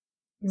real.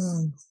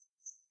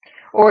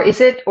 Or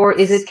is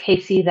it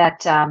Casey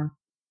that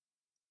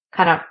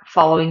kind of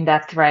following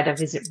that thread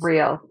of, is it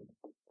real?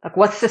 Like,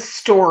 what's the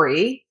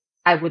story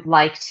I would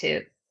like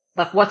to,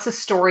 like, what's the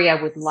story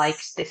I would like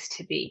this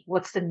to be?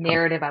 What's the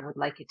narrative I would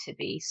like it to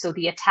be? So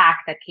the attack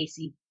that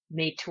Casey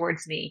made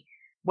towards me,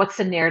 what's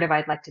the narrative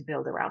I'd like to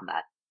build around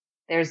that?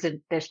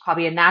 There's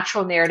probably a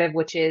natural narrative,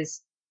 which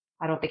is,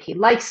 I don't think he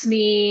likes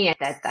me,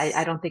 that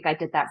I don't think I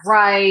did that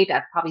right.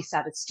 I've probably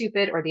sounded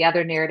stupid. Or the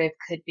other narrative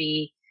could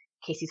be,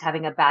 Casey's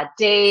having a bad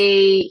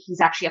day.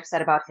 He's actually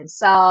upset about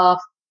himself.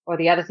 Or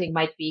the other thing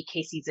might be,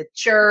 Casey's a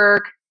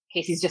jerk.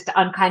 Casey's just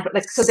unkind. But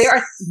like, so there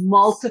are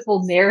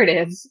multiple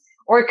narratives.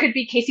 Or it could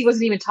be, Casey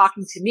wasn't even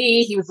talking to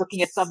me. He was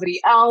looking at somebody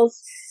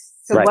else.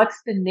 So Right. What's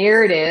the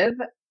narrative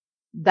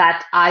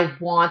that I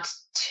want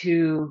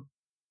to,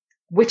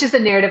 which is the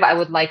narrative I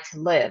would like to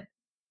live?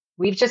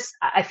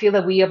 I feel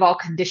that we have all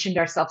conditioned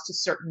ourselves to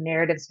certain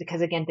narratives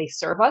because, again, they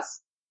serve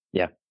us.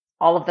 Yeah.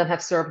 All of them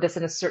have served us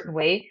in a certain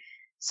way.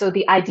 So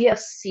the idea of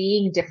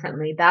seeing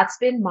differently, that's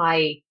been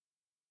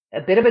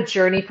a bit of a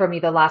journey for me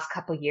the last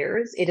couple of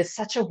years. It is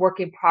such a work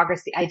in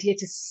progress. The idea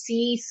to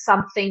see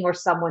something or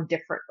someone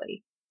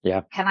differently.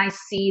 Yeah. Can I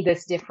see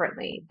this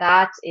differently?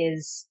 That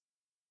is,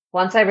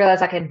 once I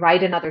realize I can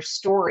write another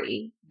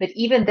story, but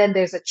even then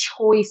there's a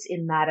choice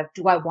in that of,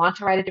 do I want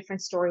to write a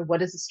different story?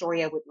 What is the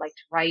story I would like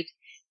to write?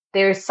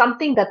 There's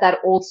something that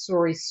old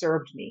story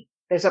served me.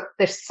 There's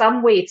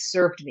some way it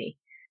served me.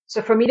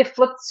 So for me to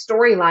flip the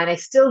storyline, I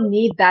still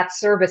need that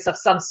service of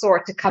some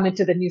sort to come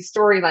into the new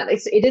storyline.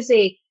 It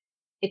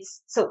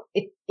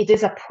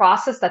is a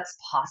process that's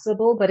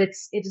possible, but it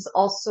is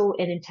also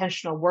an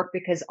intentional work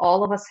because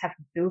all of us have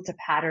built a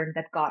pattern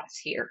that got us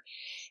here,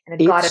 and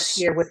it got us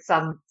here with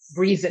some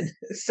reason.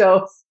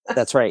 So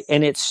that's right.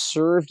 And it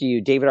served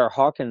you. David R.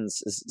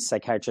 Hawkins,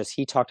 psychiatrist,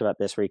 he talked about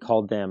this where he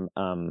called them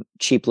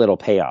cheap little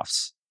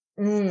payoffs.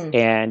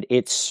 And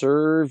it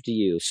served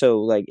you. So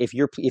like, if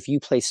you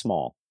play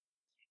small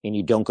and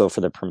you don't go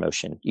for the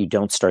promotion, you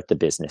don't start the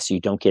business,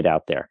 you don't get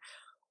out there,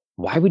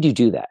 why would you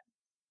do that?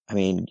 I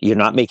mean, you're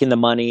not making the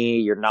money,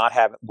 you're not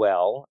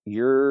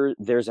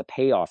there's a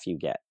payoff you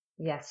get.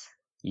 Yes.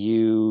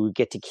 You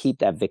get to keep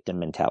that victim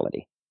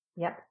mentality.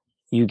 Yep.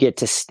 You get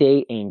to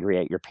stay angry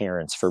at your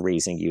parents for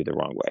raising you the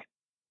wrong way.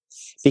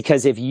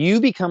 Because if you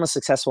become a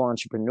successful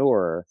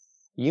entrepreneur,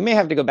 you may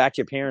have to go back to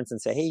your parents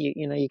and say, hey,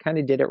 you kind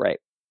of did it right.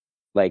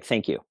 Like,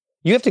 thank you.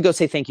 You have to go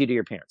say thank you to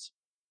your parents.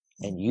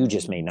 And you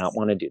just may not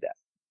want to do that.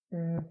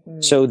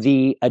 Mm-hmm. So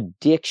the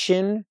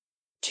addiction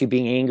to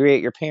being angry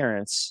at your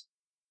parents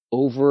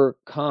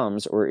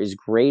overcomes or is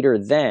greater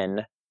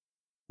than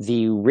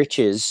the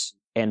riches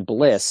and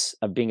bliss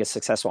of being a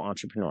successful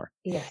entrepreneur.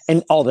 Yes.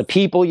 And all the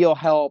people you'll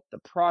help, the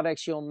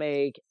products you'll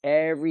make,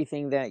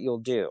 everything that you'll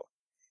do.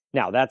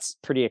 Now, that's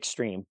pretty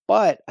extreme,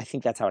 but I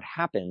think that's how it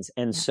happens.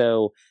 And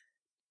so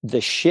the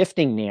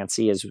shifting,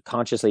 Nancy, is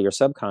consciously or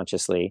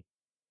subconsciously,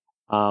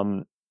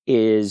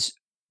 is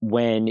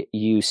when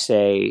you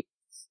say,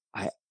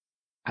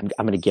 I'm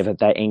going to give up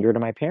that anger to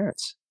my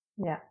parents.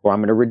 Yeah. Or I'm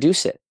going to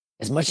reduce it.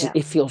 As much as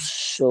it feels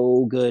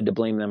so good to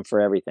blame them for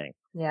everything.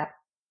 Yeah.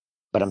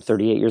 But I'm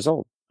 38 years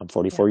old. I'm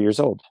 44 years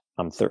old.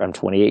 I'm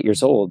 28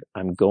 years old.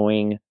 I'm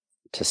going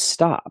to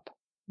stop.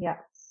 Yeah.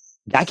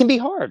 That can be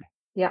hard.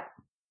 Yeah.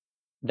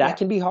 That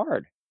can be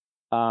hard.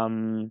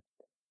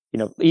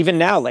 Even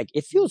now, like,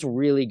 it feels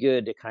really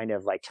good to kind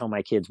of like tell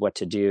my kids what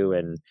to do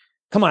and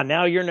come on,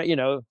 now you're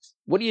not,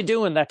 what are you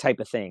doing? That type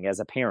of thing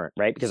as a parent,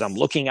 right? Because I'm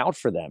looking out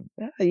for them.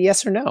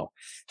 Yes or no?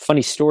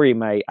 Funny story.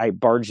 I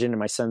barged into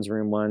my son's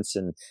room once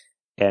and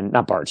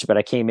not barged, but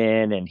I came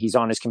in and he's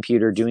on his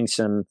computer doing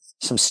some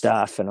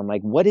stuff. And I'm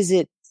like, what is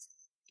it?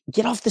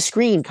 Get off the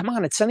screen. Come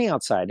on. It's sunny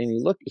outside.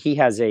 And he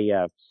has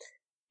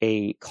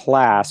a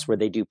class where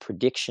they do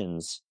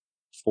predictions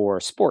for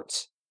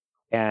sports.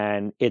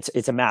 And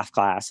it's a math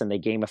class and they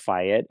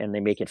gamify it and they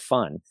make it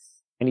fun.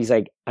 And he's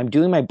like, I'm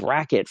doing my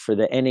bracket for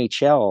the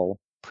NHL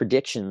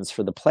predictions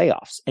for the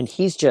playoffs. And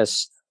he's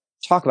just,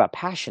 talk about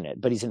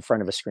passionate, but he's in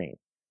front of a screen.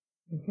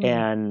 Mm-hmm.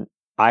 And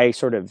I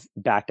sort of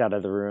backed out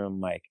of the room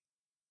like,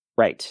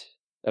 right,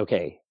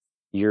 okay,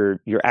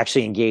 you're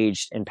actually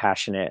engaged and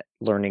passionate,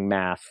 learning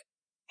math,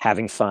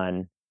 having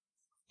fun,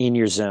 in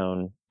your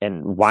zone.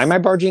 And why am I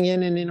barging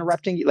in and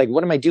interrupting you? Like,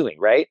 what am I doing,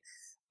 right?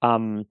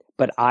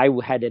 But I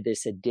had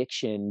this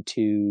addiction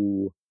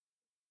to,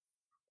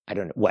 I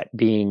don't know what,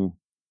 being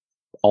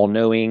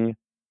all-knowing,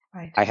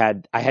 Right. I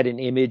had an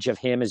image of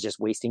him as just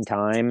wasting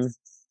time.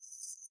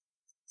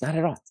 Not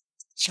at all.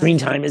 Screen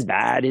time is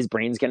bad. His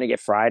brain's going to get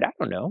fried. I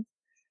don't know.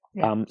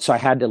 Yeah. So I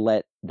had to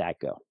let that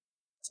go.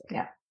 So.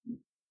 Yeah.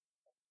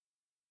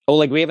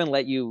 Oleg, we haven't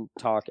let you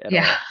talk at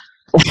Yeah.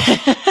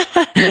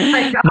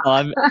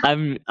 all.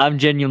 No, I'm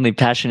genuinely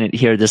passionate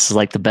here. This is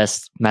like the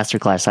best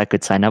masterclass I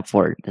could sign up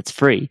for. It's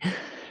free.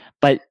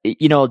 But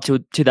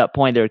to that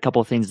point, there are a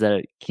couple of things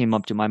that came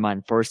up to my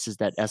mind. First is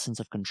that essence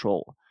of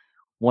control,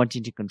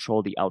 wanting to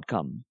control the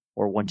outcome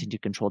or wanting to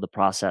control the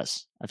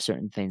process of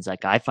certain things.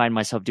 Like I find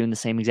myself doing the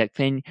same exact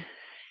thing.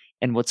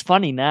 And what's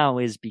funny now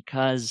is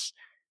because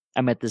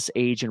I'm at this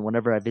age and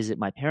whenever I visit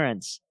my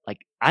parents,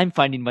 like I'm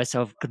finding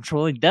myself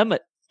controlling them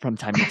from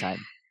time to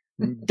time.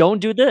 Don't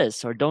do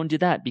this or don't do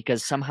that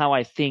because somehow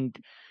I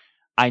think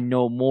I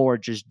know more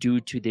just due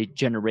to the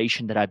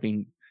generation that I've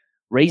been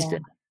raised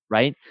in,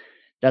 right?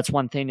 That's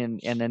one thing.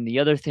 And then the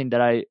other thing that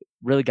I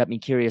really got me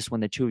curious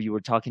when the two of you were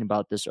talking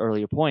about this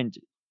earlier point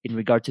in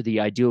regard to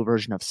the ideal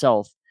version of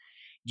self,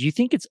 do you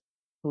think it's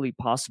really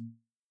possible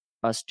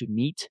for us to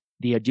meet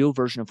the ideal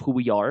version of who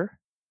we are?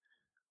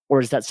 Or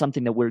is that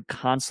something that we're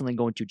constantly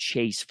going to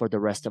chase for the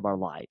rest of our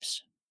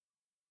lives?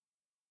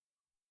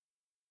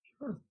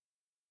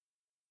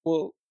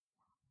 Well,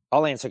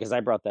 I'll answer because I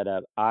brought that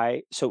up.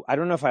 So I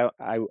don't know if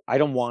I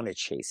don't want to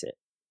chase it.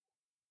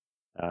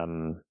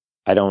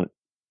 I don't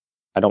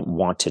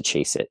want to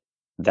chase it.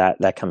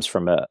 That comes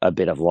from a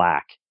bit of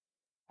lack.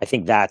 I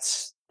think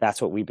that's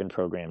what we've been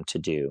programmed to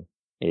do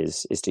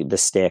is to the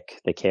stick,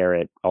 the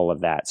carrot, all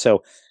of that.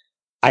 So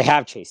I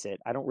have chased it.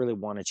 I don't really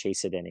want to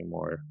chase it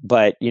anymore.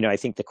 But I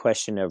think the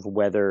question of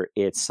whether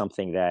it's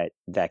something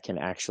that can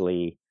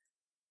actually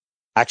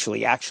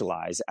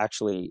actualize,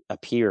 actually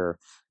appear.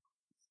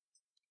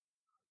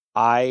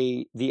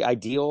 I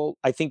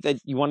think that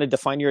you want to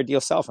define your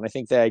ideal self. And I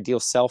think the ideal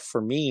self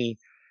for me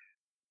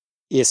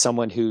is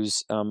someone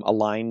who's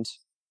aligned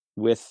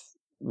with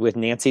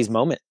Nancy's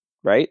moment,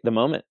 right? The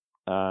moment.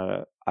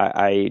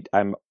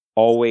 I'm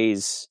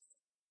always,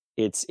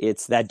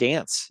 it's that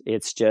dance.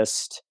 It's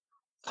just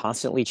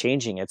constantly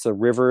changing. It's a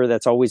river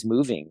that's always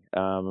moving.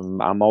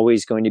 I'm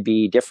always going to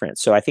be different.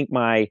 So I think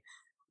my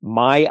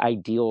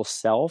ideal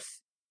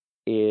self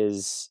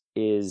is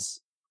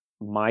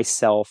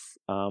myself,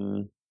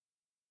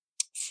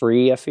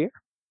 free of fear.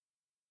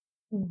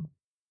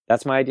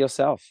 That's my ideal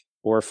self.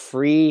 Or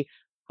free.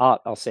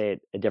 I'll say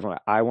it a different way.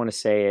 I want to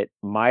say it.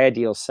 My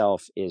ideal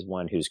self is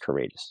one who's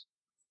courageous.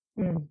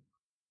 And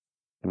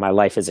my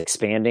life is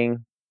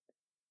expanding.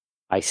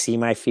 I see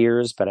my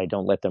fears, but I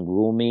don't let them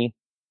rule me.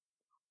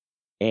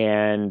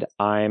 And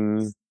I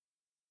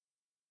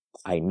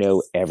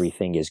know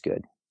everything is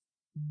good.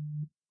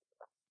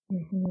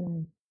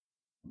 Mm-hmm.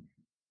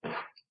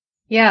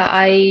 Yeah,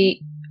 I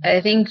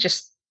think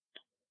just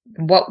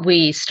what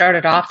we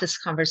started off this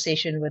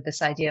conversation with,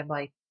 this idea of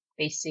like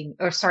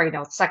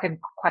second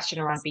question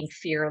around being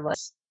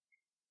fearless.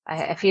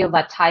 I feel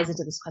that ties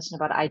into this question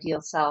about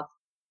ideal self.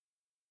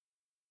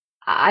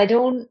 I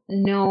don't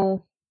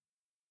know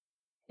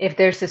if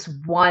there's this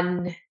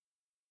one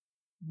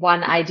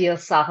ideal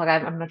self. Like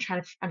I'm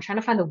trying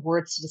to find the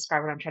words to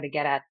describe what I'm trying to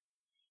get at,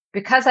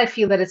 because I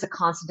feel that it's a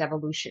constant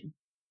evolution.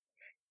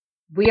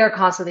 We are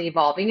constantly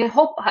evolving. I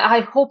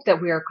hope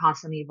that we are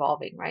constantly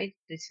evolving, right?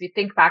 If you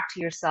think back to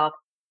yourself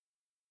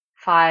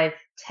 5,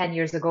 10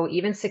 years ago,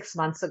 even 6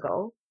 months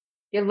ago,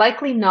 you're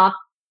likely not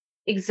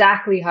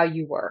exactly how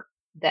you were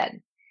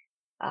then.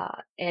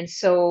 And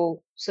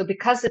so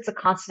because it's a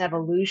constant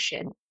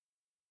evolution,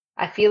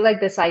 I feel like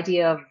this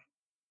idea of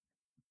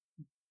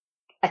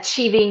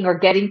achieving or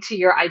getting to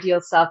your ideal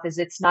self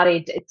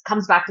it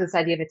comes back to this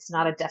idea of it's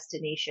not a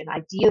destination.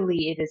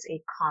 Ideally, it is a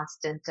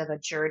constant of a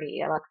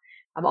journey. Like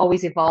I'm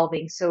always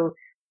evolving. So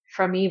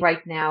for me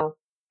right now,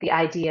 the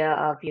idea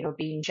of,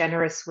 being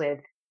generous with,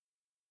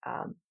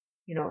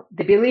 the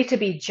ability to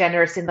be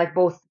generous in like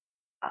both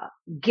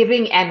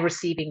giving and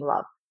receiving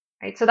love,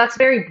 right? So that's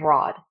very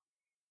broad.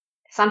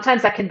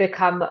 Sometimes that can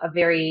become a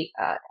very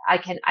I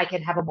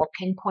can have a more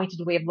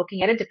pinpointed way of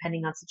looking at it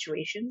depending on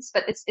situations,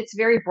 but it's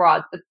very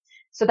broad. But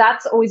so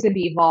that's always going to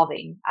be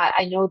evolving.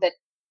 I know that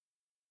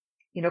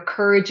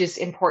courage is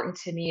important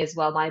to me as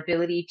well. My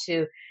ability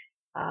to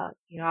I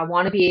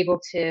want to be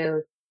able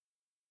to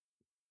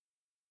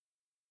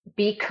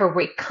be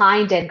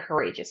kind and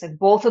courageous. Like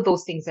both of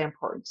those things are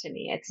important to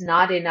me. It's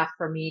not enough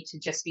for me to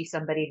just be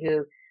somebody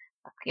who,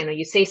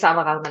 you say something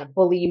like I'm going to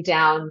bully you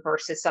down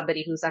versus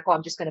somebody who's like, oh,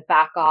 I'm just going to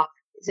back off.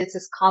 It's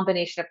this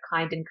combination of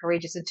kind and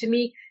courageous. And to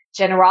me,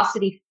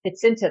 generosity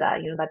fits into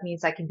that. That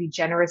means I can be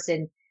generous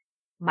in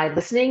my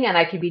listening and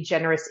I can be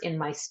generous in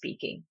my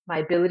speaking, my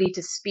ability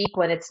to speak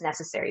when it's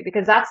necessary,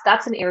 because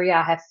that's an area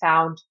I have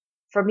found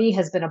for me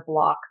has been a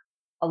block.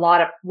 A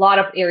lot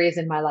of areas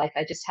in my life,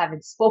 I just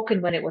haven't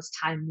spoken when it was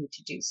time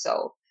to do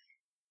so.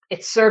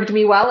 It served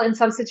me well in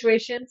some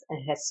situations and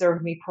it has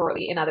served me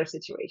poorly in other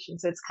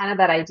situations. So it's kind of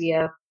that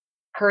idea of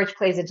courage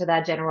plays into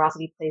that,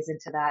 generosity plays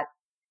into that.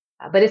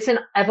 But it's an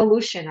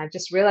evolution. I've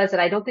just realized that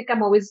I don't think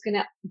I'm always going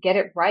to get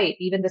it right.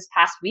 Even this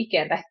past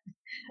weekend, I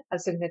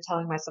was sitting there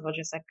telling myself, I was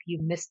just like, you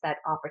missed that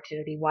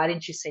opportunity. Why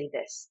didn't you say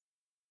this?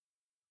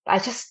 I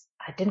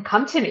didn't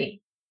come to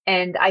me.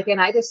 And again,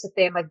 I just sit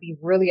there and like be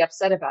really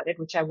upset about it,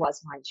 which I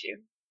was, mind you.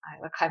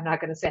 I'm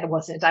not going to say I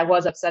wasn't. I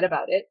was upset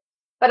about it.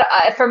 But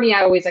for me,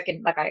 I always, I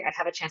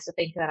have a chance to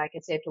think that I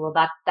can say, okay, well,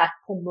 that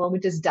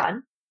moment is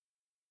done.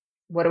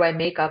 What do I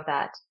make of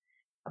that?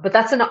 But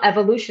that's an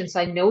evolution. So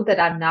I know that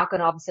I'm not going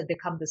to all of a sudden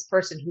become this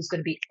person who's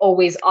going to be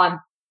always on.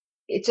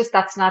 It's just,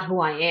 that's not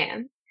who I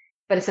am,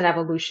 but it's an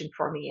evolution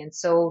for me. And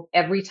so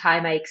every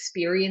time I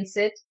experience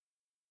it,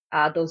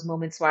 those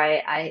moments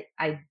where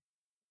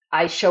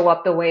I show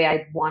up the way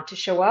I want to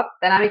show up,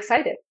 then I'm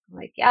excited. I'm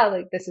like, yeah,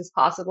 like this is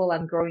possible.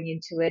 I'm growing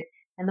into it.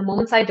 And the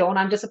moments I don't,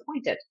 I'm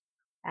disappointed.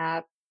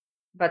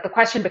 But the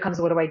question becomes,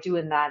 what do I do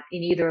in that?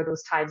 In either of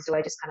those times, do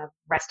I just kind of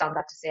rest on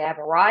that to say I've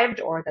arrived,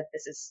 or that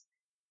this is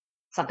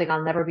something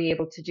I'll never be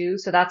able to do?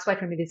 So that's why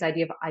for me, this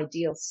idea of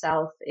ideal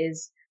self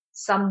is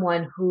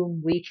someone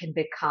whom we can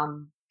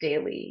become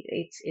daily.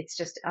 It's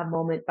just a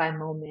moment by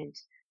moment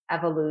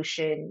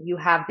evolution. You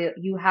have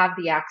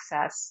the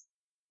access.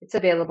 It's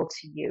available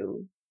to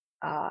you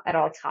at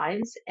all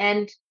times,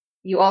 and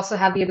you also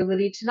have the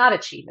ability to not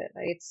achieve it.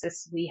 Right? It's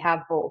this, we have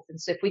both. And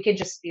so if we can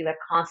just be like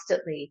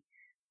constantly,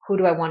 who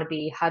do I want to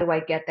be? How do I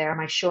get there? Am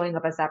I showing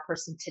up as that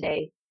person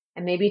today?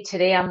 And maybe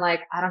today I'm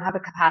like, I don't have the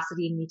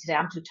capacity in me today.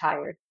 I'm too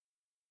tired.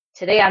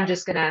 Today I'm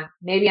just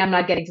maybe I'm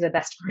not getting to the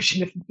best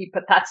version of me,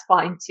 but that's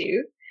fine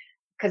too.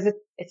 Because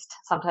it's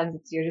sometimes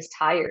you're just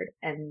tired,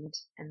 and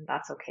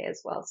that's okay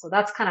as well. So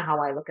that's kind of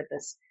how I look at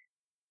this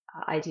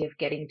idea of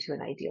getting to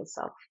an ideal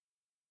self.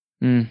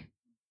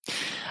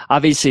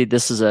 Obviously,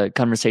 this is a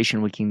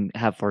conversation we can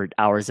have for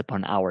hours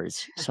upon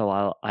hours.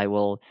 So I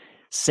will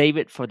save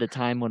it for the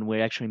time when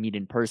we actually meet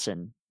in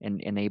person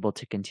and able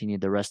to continue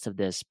the rest of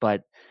this.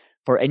 But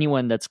for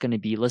anyone that's going to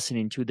be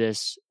listening to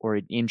this or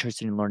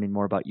interested in learning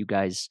more about you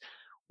guys,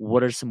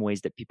 what are some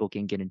ways that people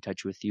can get in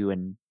touch with you?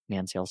 And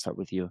Nancy, I'll start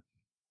with you.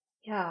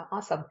 Yeah,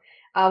 awesome.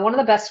 One of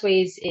the best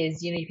ways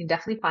is, you can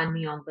definitely find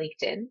me on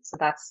LinkedIn. So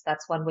that's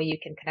one way you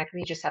can connect with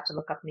me. You just have to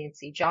look up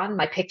Nancy John.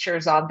 My picture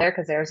is on there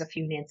because there's a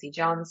few Nancy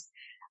Johns,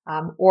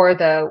 or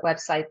the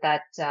website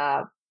that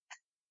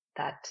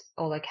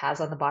Oleg has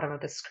on the bottom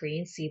of the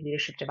screen,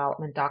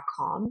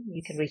 cleadershipdevelopment.com.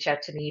 You can reach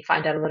out to me,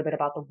 find out a little bit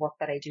about the work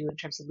that I do in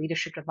terms of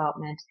leadership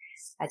development.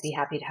 I'd be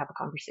happy to have a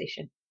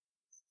conversation.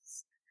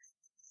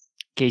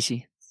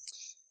 Casey?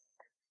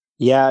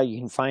 Yeah, you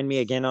can find me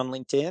again on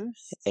LinkedIn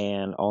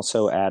and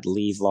also at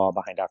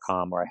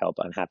leavelawbehind.com, where I help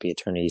unhappy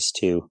attorneys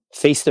to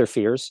face their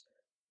fears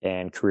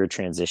and career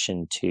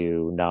transition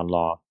to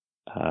non-law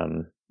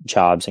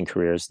jobs and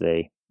careers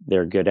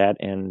they're good at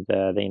and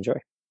they enjoy.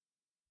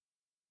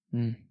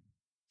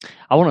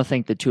 I want to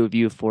thank the two of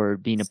you for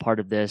being a part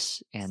of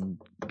this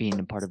and being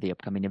a part of the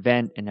upcoming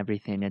event and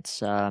everything. It's,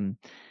 so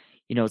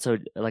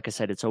like I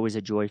said, it's always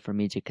a joy for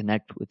me to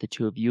connect with the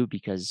two of you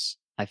because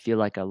I feel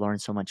like I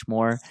learned so much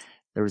more.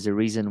 There was a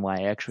reason why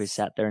I actually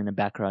sat there in the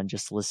background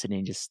just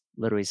listening, just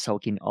literally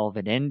soaking all of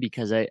it in,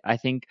 because I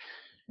think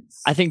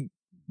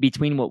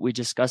between what we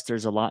discussed,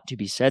 there's a lot to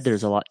be said.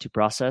 There's a lot to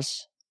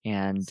process,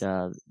 and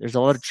there's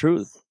a lot of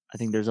truth. I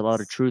think there's a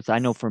lot of truth. I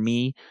know for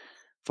me,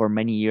 for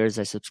many years,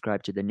 I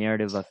subscribed to the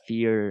narrative of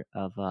fear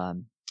of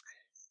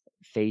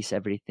face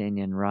everything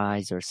and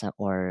rise, or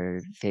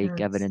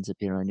fake evidence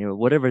appearing near,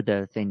 whatever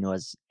the thing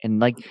was. And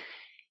like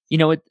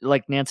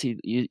Nancy,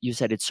 you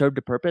said, it served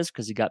a purpose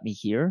because it got me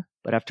here.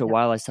 But after a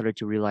while, I started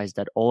to realize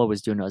that all I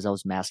was doing was I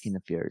was masking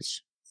the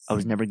fears. I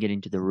was never getting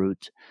to the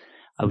root.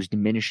 I was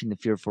diminishing the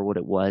fear for what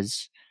it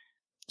was.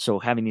 So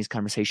having these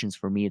conversations,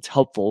 for me, it's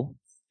helpful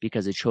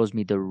because it shows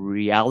me the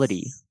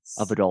reality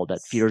of it all,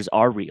 that fears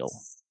are real.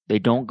 They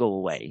don't go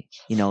away.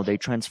 They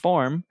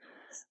transform,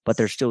 but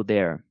they're still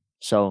there.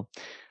 So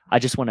I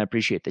just want to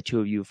appreciate the two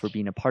of you for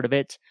being a part of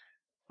it.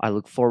 I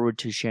look forward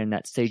to sharing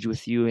that stage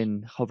with you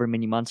in however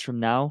many months from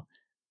now,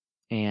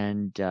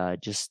 and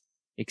just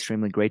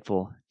extremely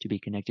grateful to be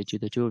connected to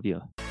the two of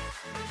you.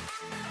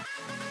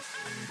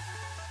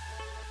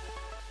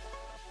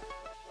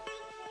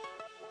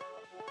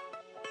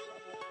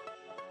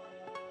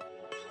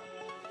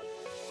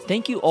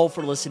 Thank you all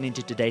for listening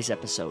to today's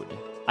episode.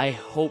 I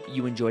hope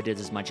you enjoyed it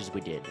as much as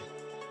we did.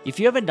 If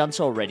you haven't done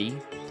so already,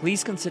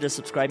 please consider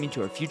subscribing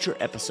to our future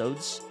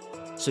episodes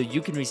so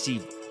you can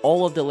receive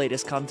all of the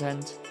latest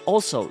content.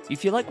 Also,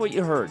 if you like what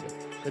you heard,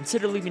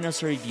 consider leaving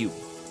us a review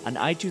on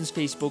iTunes,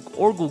 Facebook,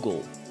 or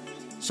Google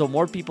so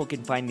more people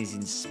can find these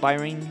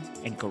inspiring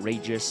and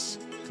courageous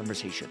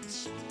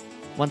conversations.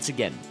 Once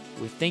again,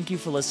 we thank you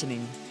for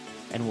listening,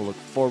 and we'll look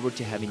forward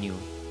to having you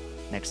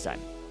next time.